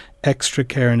required extra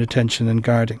care and attention and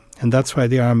guarding, and that's why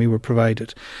the army were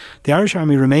provided. The Irish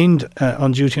Army remained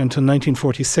on duty until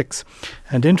 1946,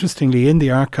 and interestingly, in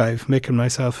the archive, Mick and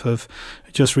myself have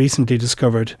just recently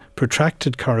discovered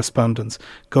protracted correspondence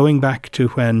going back to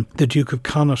when the Duke of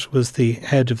Connaught was the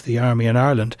head of the army in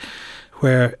Ireland,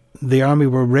 where the army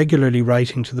were regularly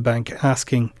writing to the bank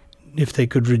asking if they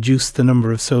could reduce the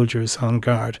number of soldiers on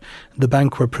guard. The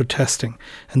bank were protesting,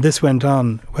 and this went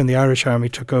on when the Irish Army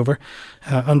took over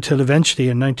until eventually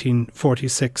in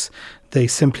 1946 they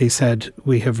simply said,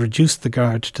 we have reduced the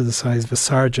guard to the size of a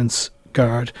sergeant's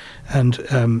guard, and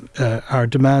our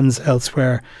demands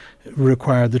elsewhere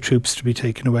require the troops to be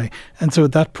taken away. And so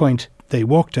at that point they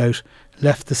walked out,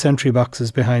 left the sentry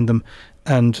boxes behind them,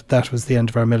 and that was the end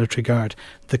of our military guard.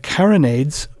 The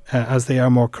carronades as they are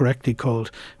more correctly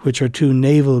called, which are two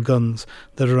naval guns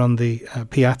that are on the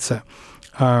piazza,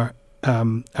 are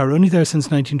only there since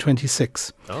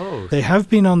 1926. Oh. They have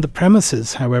been on the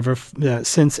premises, however,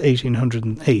 since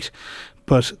 1808,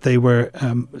 but they were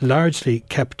largely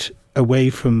kept away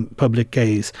from public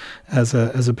gaze as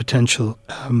a potential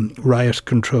riot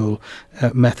control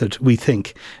method, we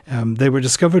think. They were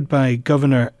discovered by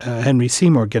Governor Henry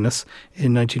Seymour Guinness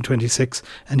in 1926,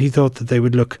 and he thought that they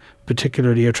would look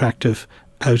particularly attractive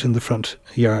out in the front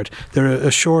yard. They're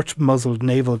a short muzzled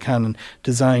naval cannon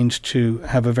designed to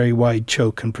have a very wide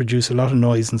choke and produce a lot of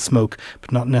noise and smoke,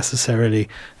 but not necessarily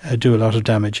do a lot of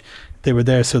damage. They were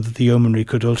there so that the yeomanry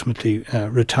could ultimately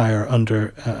retire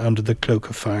under the cloak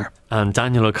of fire. And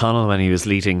Daniel O'Connell, when he was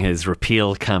leading his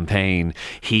repeal campaign,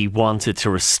 he wanted to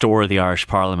restore the Irish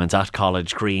Parliament at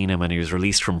College Green, and when he was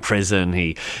released from prison,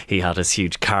 he had his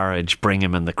huge carriage bring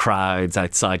him in the crowds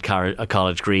outside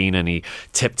College Green, and he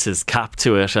tipped his cap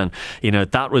to it, and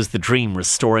that was the dream,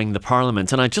 restoring the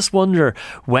Parliament. And I just wonder,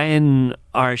 when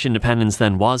Irish independence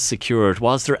then was secured,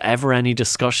 was there ever any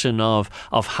discussion of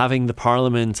having the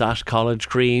Parliament at College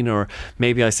Green, or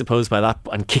maybe, I suppose, by that,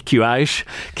 and kick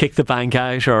the bank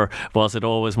out, or was it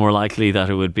always more likely that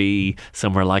it would be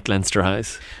somewhere like Leinster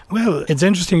House? Well, it's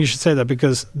interesting you should say that,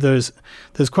 because there's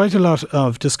quite a lot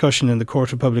of discussion in the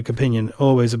court of public opinion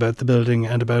always about the building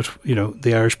and about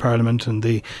the Irish Parliament and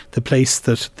the place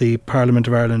that the Parliament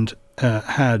of Ireland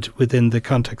had within the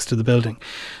context of the building.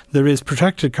 There is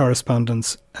protracted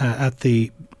correspondence at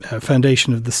the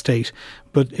foundation of the state,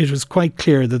 but it was quite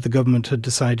clear that the government had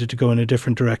decided to go in a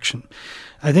different direction.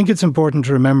 I think it's important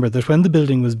to remember that when the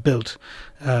building was built,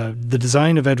 the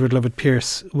design of Edward Lovett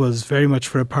Pearce was very much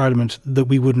for a parliament that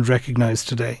we wouldn't recognise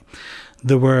today.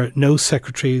 There were no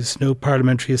secretaries, no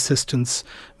parliamentary assistants.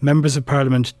 Members of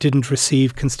Parliament didn't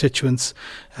receive constituents.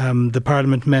 The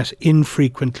Parliament met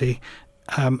infrequently.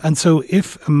 And so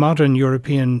if a modern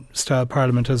European-style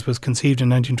parliament, as was conceived in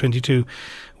 1922,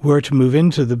 were to move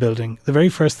into the building, the very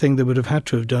first thing they would have had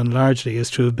to have done largely is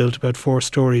to have built about 4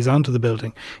 stories onto the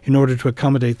building in order to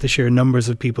accommodate the sheer numbers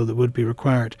of people that would be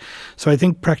required. So I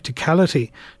think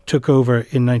practicality took over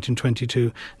in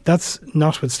 1922. That's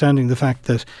notwithstanding the fact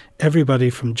that everybody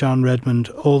from John Redmond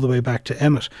all the way back to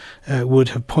Emmet would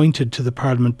have pointed to the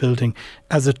Parliament building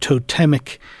as a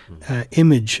totemic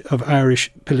image of Irish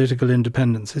political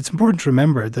independence. It's important to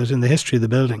remember that in the history of the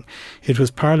building, it was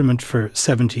Parliament for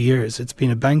 70 years. It's been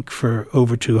a bank for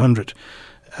over 200.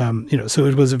 So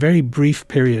it was a very brief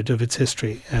period of its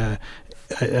history,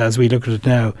 as we look at it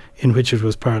now, in which it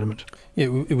was Parliament.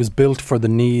 It was built for the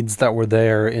needs that were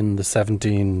there in the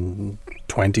 1720s,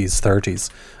 30s.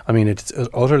 I mean, it's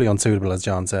utterly unsuitable, as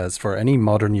John says, for any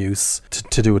modern use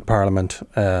to do with Parliament.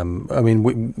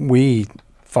 We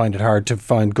find it hard to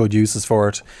find good uses for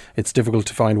it. It's difficult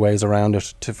to find ways around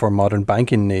it for modern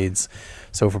banking needs.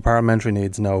 So for parliamentary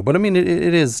needs, no. But I mean, it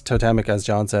is totemic, as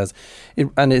John says,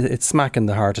 it's smack in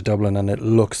the heart of Dublin, and it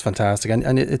looks fantastic.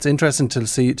 And it's interesting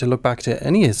to look back to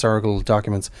any historical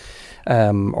documents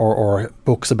or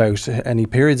books about any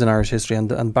periods in Irish history.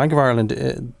 And Bank of Ireland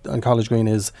and College Green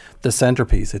is the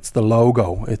centrepiece. It's the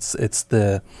logo. It's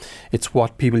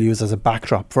what people use as a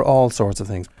backdrop for all sorts of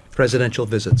things. Presidential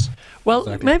visits. Well,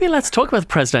 Exactly. Maybe let's talk about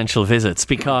presidential visits,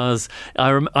 because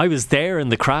I was there in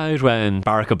the crowd when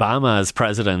Barack Obama, as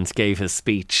president, gave his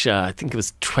speech. I think it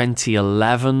was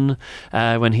 2011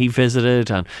 when he visited,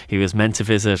 and he was meant to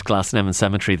visit Glasnevin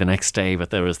Cemetery the next day, but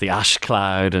there was the ash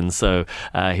cloud, and so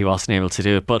he wasn't able to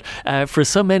do it. But for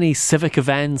so many civic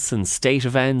events and state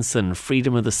events and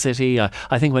freedom of the city,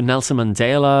 I think when Nelson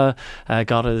Mandela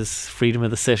got his freedom of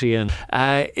the city, and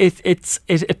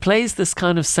it plays this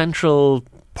kind of central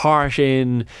part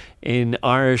in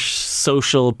Irish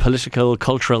social, political,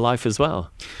 cultural life as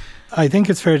well. I think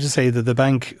it's fair to say that the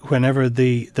bank, whenever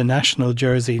the national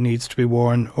jersey needs to be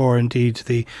worn, or indeed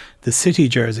the city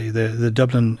jersey, the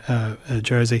Dublin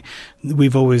jersey,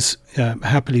 we've always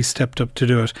happily stepped up to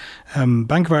do it.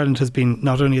 Bank of Ireland has been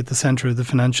not only at the centre of the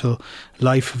financial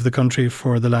life of the country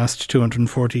for the last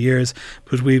 240 years,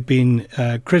 but we've been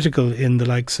critical in the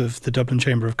likes of the Dublin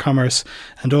Chamber of Commerce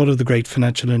and all of the great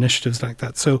financial initiatives like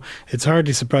that. So it's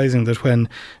hardly surprising that when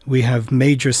we have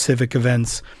major civic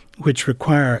events which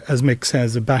require, as Mick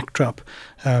says, a backdrop,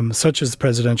 such as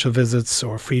presidential visits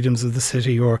or freedoms of the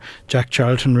city, or Jack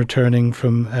Charlton returning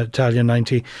from Italia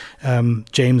 90,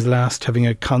 James Last having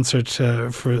a concert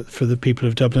for the people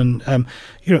of Dublin.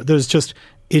 There's just,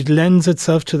 it lends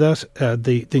itself to that.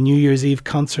 The New Year's Eve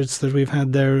concerts that we've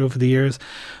had there over the years,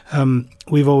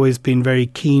 we've always been very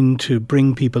keen to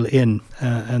bring people in,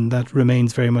 and that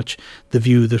remains very much the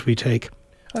view that we take.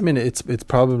 I mean, it's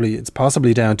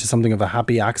possibly down to something of a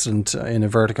happy accident, in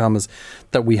inverted commas,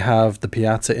 that we have the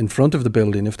piazza in front of the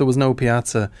building. If there was no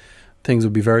piazza, things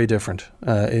would be very different.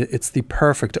 It's the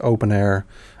perfect open air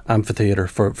amphitheatre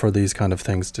for these kind of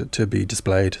things to be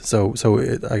displayed. So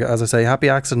as I say, happy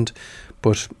accident,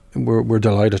 but we're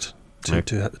delighted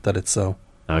that it's so.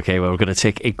 Okay, well, we're going to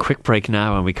take a quick break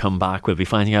now. When we come back, we'll be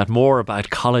finding out more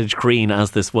about College Green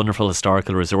as this wonderful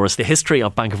historical resource, the history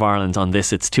of Bank of Ireland on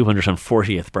this, its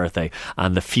 240th birthday,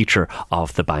 and the future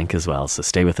of the bank as well. So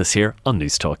stay with us here on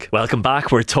Newstalk. Welcome back.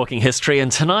 We're talking history,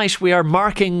 and tonight we are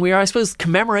I suppose,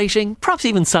 commemorating, perhaps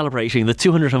even celebrating the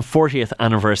 240th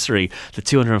anniversary, the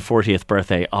 240th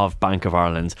birthday of Bank of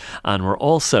Ireland. And we're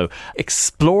also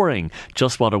exploring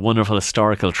just what a wonderful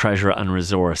historical treasure and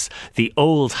resource the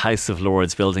old House of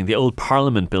Lords building, the old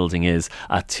Parliament building, is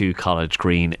at 2 College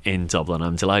Green in Dublin.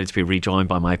 I'm delighted to be rejoined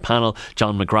by my panel: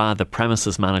 John McGrath, the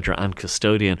premises manager and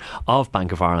custodian of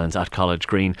Bank of Ireland at College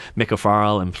Green; Mick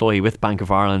O'Farrell, employee with Bank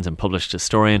of Ireland and published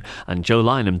historian; and Joe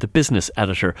Lynam, the business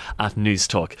editor at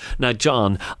Newstalk. Now,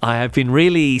 John, I have been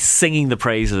really singing the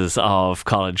praises of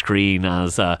College Green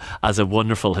as a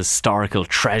wonderful historical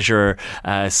treasure,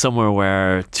 somewhere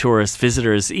where tourist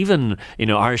visitors, even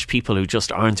Irish people who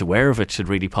just aren't aware of it, should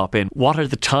really pop in. What are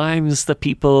the times that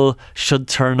people should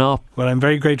turn up? Well, I'm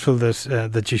very grateful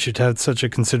that you should have such a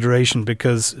consideration,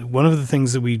 because one of the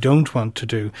things that we don't want to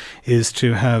do is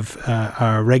to have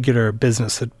our regular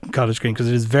business at College Green, because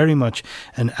it is very much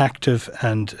an active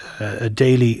and a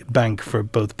daily bank for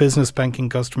both business banking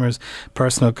customers,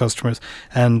 personal customers,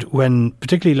 and when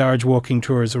particularly large walking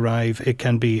tours arrive, it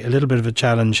can be a little bit of a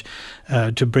challenge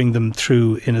to bring them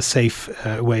through in a safe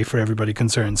way for everybody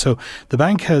concerned. So the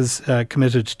bank has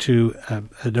committed to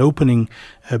an opening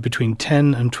between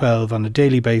 10 and 12 on a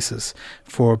daily basis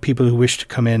for people who wish to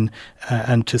come in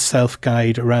and to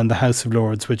self-guide around the House of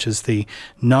Lords, which is the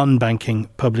non-banking,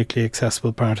 publicly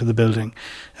accessible part of the building.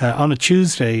 On a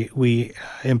Tuesday, we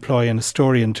employ an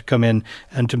historian to come in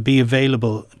and to be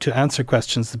available to answer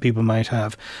questions that people might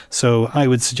have. So I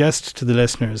would suggest to the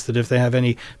listeners that if they have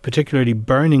any particularly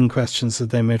burning questions that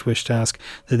they might wish to ask,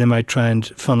 that they might try and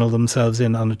funnel themselves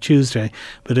in on a Tuesday.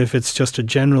 But if it's just a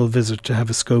general visit to have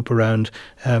a scope around,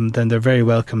 then they're very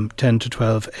welcome 10 to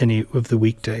 12 any of the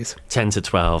weekdays. 10 to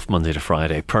 12, Monday to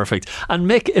Friday. Perfect. And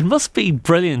Mick, it must be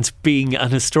brilliant being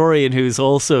an historian who's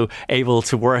also able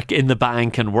to work in the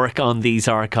bank and work on these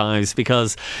archives,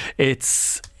 because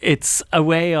it's a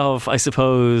way of, I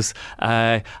suppose,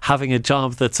 having a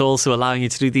job that's also allowing you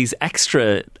to do these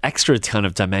extra kind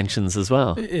of dimensions as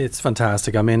well. It's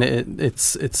fantastic. I mean,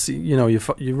 it's you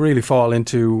really fall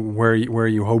into where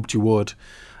you hoped you would.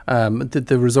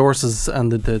 The resources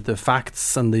and the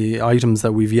facts and the items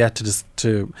that we've yet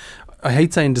to I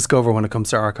hate saying discover when it comes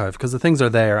to archive, because the things are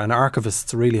there, and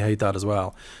archivists really hate that as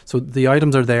well. So the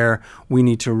items are there, we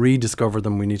need to rediscover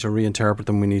them, we need to reinterpret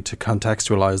them, we need to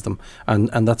contextualise them,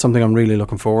 and that's something I'm really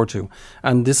looking forward to.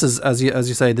 And this is, as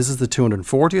you say, this is the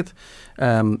 240th,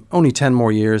 only 10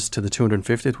 more years to the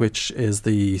 250th, which is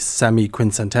the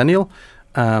semi-quincentennial.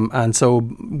 And so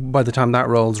by the time that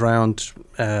rolls round,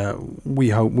 we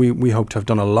hope to have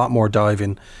done a lot more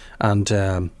diving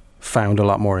and found a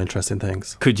lot more interesting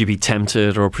things. Could you be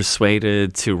tempted or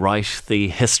persuaded to write the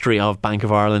history of Bank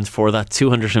of Ireland for that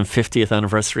 250th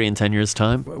anniversary in 10 years'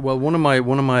 time? Well, one of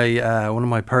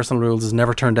my personal rules is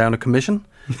never turn down a commission.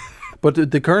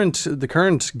 But the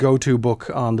current go-to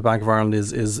book on the Bank of Ireland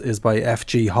is by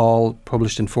F.G. Hall,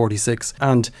 published in 1946,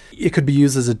 and it could be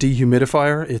used as a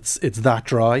dehumidifier. It's that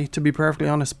dry, to be perfectly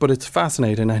honest, but it's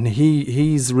fascinating, and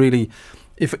he's really,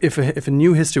 if a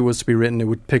new history was to be written, it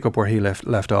would pick up where he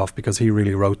left off, because he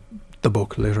really wrote the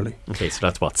book, literally. Okay, so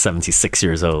that's what, 76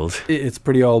 years old? It's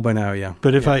pretty old by now, yeah.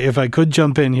 But if I could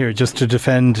jump in here just to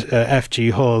defend F.G.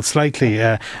 Hall slightly,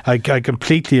 I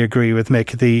completely agree with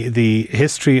Mick. The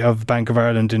history of Bank of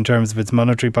Ireland in terms of its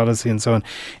monetary policy and so on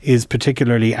is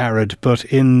particularly arid, but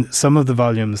in some of the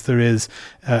volumes there is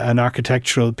an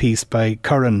architectural piece by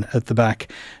Curran at the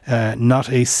back. Not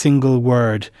a single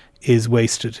word is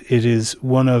wasted. It is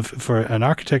one of, for an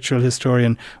architectural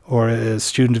historian or a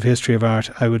student of history of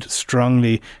art, I would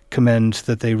strongly commend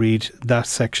that they read that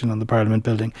section on the Parliament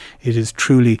building. It is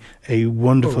truly a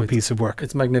wonderful piece of work.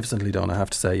 It's magnificently done, I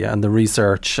have to say, yeah, and the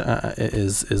research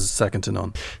is second to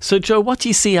none. So Joe, what do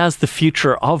you see as the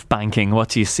future of banking? What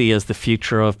do you see as the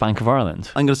future of Bank of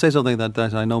Ireland? I'm going to say something that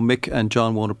I know Mick and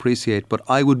John won't appreciate, but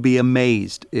I would be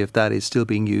amazed if that is still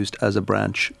being used as a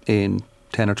branch in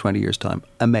 10 or 20 years' time.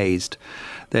 Amazed.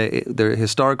 Their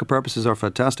historical purposes are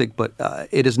fantastic, but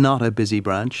it is not a busy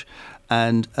branch.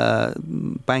 and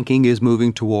banking is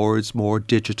moving towards more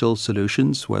digital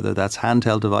solutions, whether that's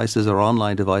handheld devices or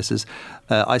online devices.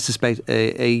 I suspect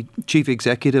a chief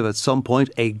executive at some point,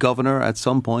 a governor at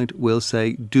some point, will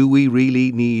say, do we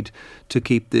really need to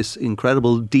keep this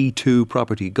incredible D2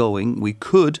 property going? We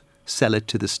could sell it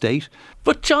to the state.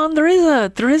 But John,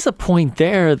 there is a point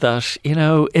there that, you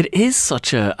know, it is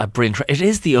such a brilliant. It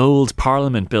is the old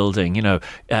Parliament building, you know,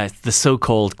 the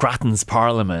so-called Grattan's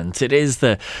Parliament. It is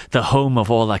the home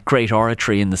of all that great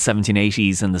oratory in the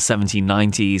 1780s and the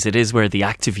 1790s. It is where the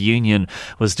Act of Union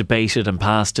was debated and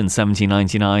passed in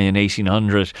 1799 and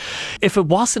 1800. If it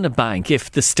wasn't a bank,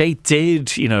 if the state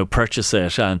did, you know, purchase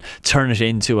it and turn it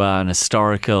into an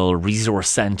historical resource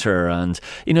centre, and,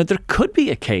 you know, there could be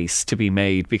a case to be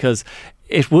made, because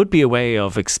it would be a way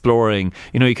of exploring,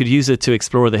 you know, you could use it to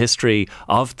explore the history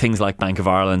of things like Bank of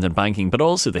Ireland and banking, but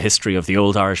also the history of the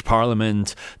old Irish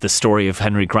Parliament, the story of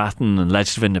Henry Grattan and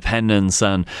legislative independence,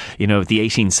 and, you know, the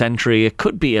 18th century. It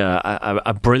could be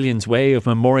a brilliant way of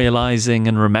memorialising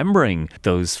and remembering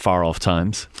those far off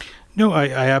times. No, I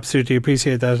absolutely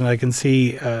appreciate that, and I can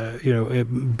see,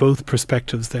 both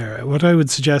perspectives there. What I would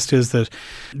suggest is that,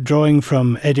 drawing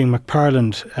from Eddie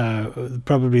McParland,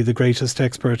 probably the greatest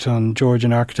expert on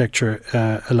Georgian architecture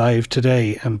alive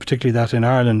today, and particularly that in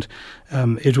Ireland,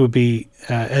 it would be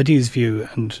Eddie's view,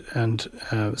 and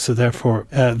so therefore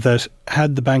that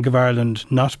had the Bank of Ireland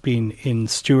not been in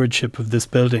stewardship of this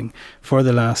building for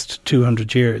the last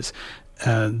 200 years,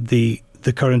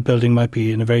 the current building might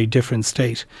be in a very different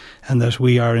state, and that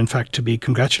we are in fact to be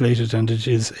congratulated, and it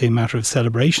is a matter of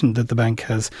celebration that the bank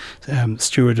has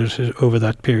stewarded it over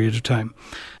that period of time.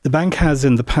 The bank has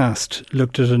in the past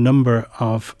looked at a number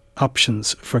of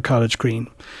options for College Green,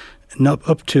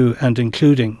 up to and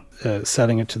including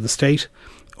selling it to the state,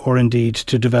 or indeed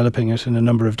to developing it in a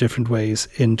number of different ways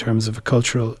in terms of a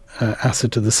cultural asset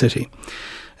to the city.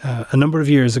 A number of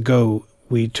years ago,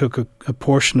 we took a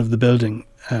portion of the building,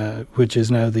 which is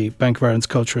now the Bank of Ireland's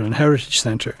Cultural and Heritage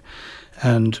Centre,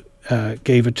 and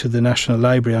gave it to the National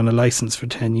Library on a licence for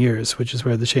 10 years, which is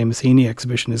where the Seamus Heaney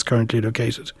exhibition is currently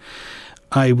located.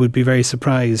 I would be very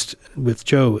surprised with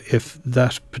Joe if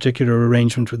that particular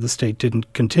arrangement with the state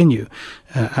didn't continue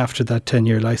after that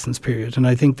 10-year licence period. And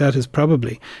I think that is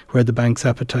probably where the bank's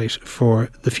appetite for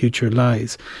the future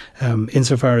lies,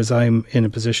 insofar as I'm in a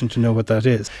position to know what that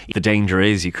is. The danger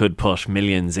is you could put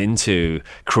millions into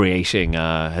creating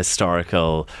a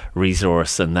historical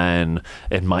resource, and then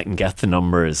it mightn't get the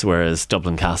numbers, whereas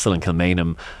Dublin Castle and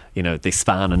Kilmainham, you know, they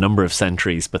span a number of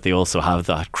centuries, but they also have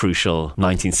that crucial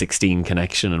 1916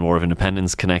 connection and War of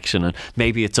Independence connection. And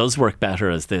maybe it does work better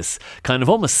as this kind of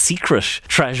almost secret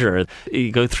treasure.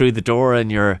 You go through the door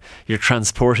and you're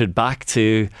transported back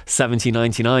to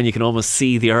 1799. You can almost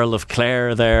see the Earl of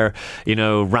Clare there, you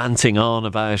know, ranting on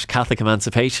about Catholic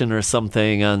emancipation or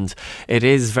something. And it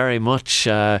is very much,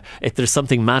 there's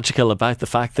something magical about the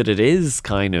fact that it is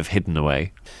kind of hidden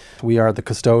away. We are the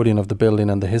custodian of the building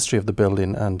and the history of the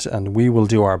building, and we will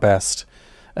do our best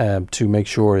to make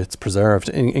sure it's preserved,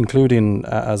 including,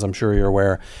 as I'm sure you're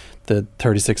aware, the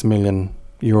 €36 million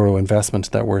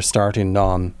investment that we're starting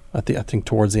on, I think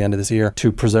towards the end of this year,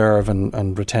 to preserve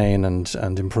and retain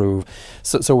and improve.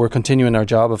 So we're continuing our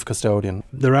job of custodian.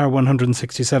 There are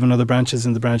 167 other branches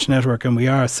in the branch network, and we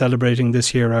are celebrating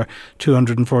this year our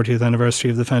 240th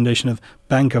anniversary of the foundation of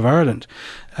Bank of Ireland.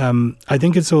 I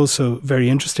think it's also very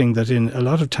interesting that in a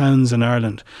lot of towns in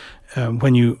Ireland,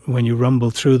 when you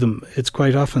rumble through them, it's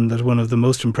quite often that one of the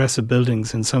most impressive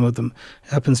buildings in some of them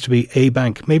happens to be a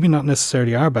bank. Maybe not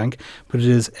necessarily our bank, but it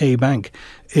is a bank.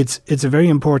 It's a very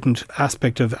important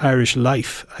aspect of Irish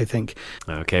life, I think.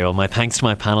 Okay, well, my thanks to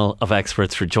my panel of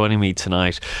experts for joining me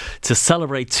tonight to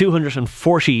celebrate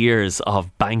 240 years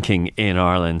of banking in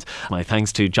Ireland. My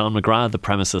thanks to John McGrath, the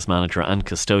premises manager and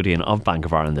custodian of Bank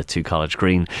of Ireland at 2 College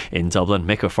Green in Dublin,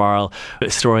 Mick O'Farrell,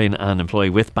 historian and employee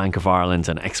with Bank of Ireland,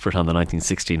 an expert on the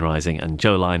 1916 Rising, and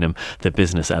Joe Lynam, the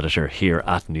business editor here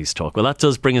at Newstalk. Well, that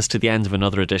does bring us to the end of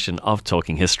another edition of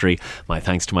Talking History. My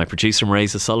thanks to my producer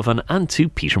Marisa Sullivan and to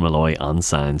Peter Malloy on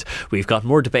sound. We've got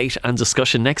more debate and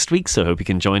discussion next week, so hope you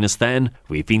can join us then.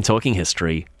 We've been Talking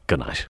History. Good night.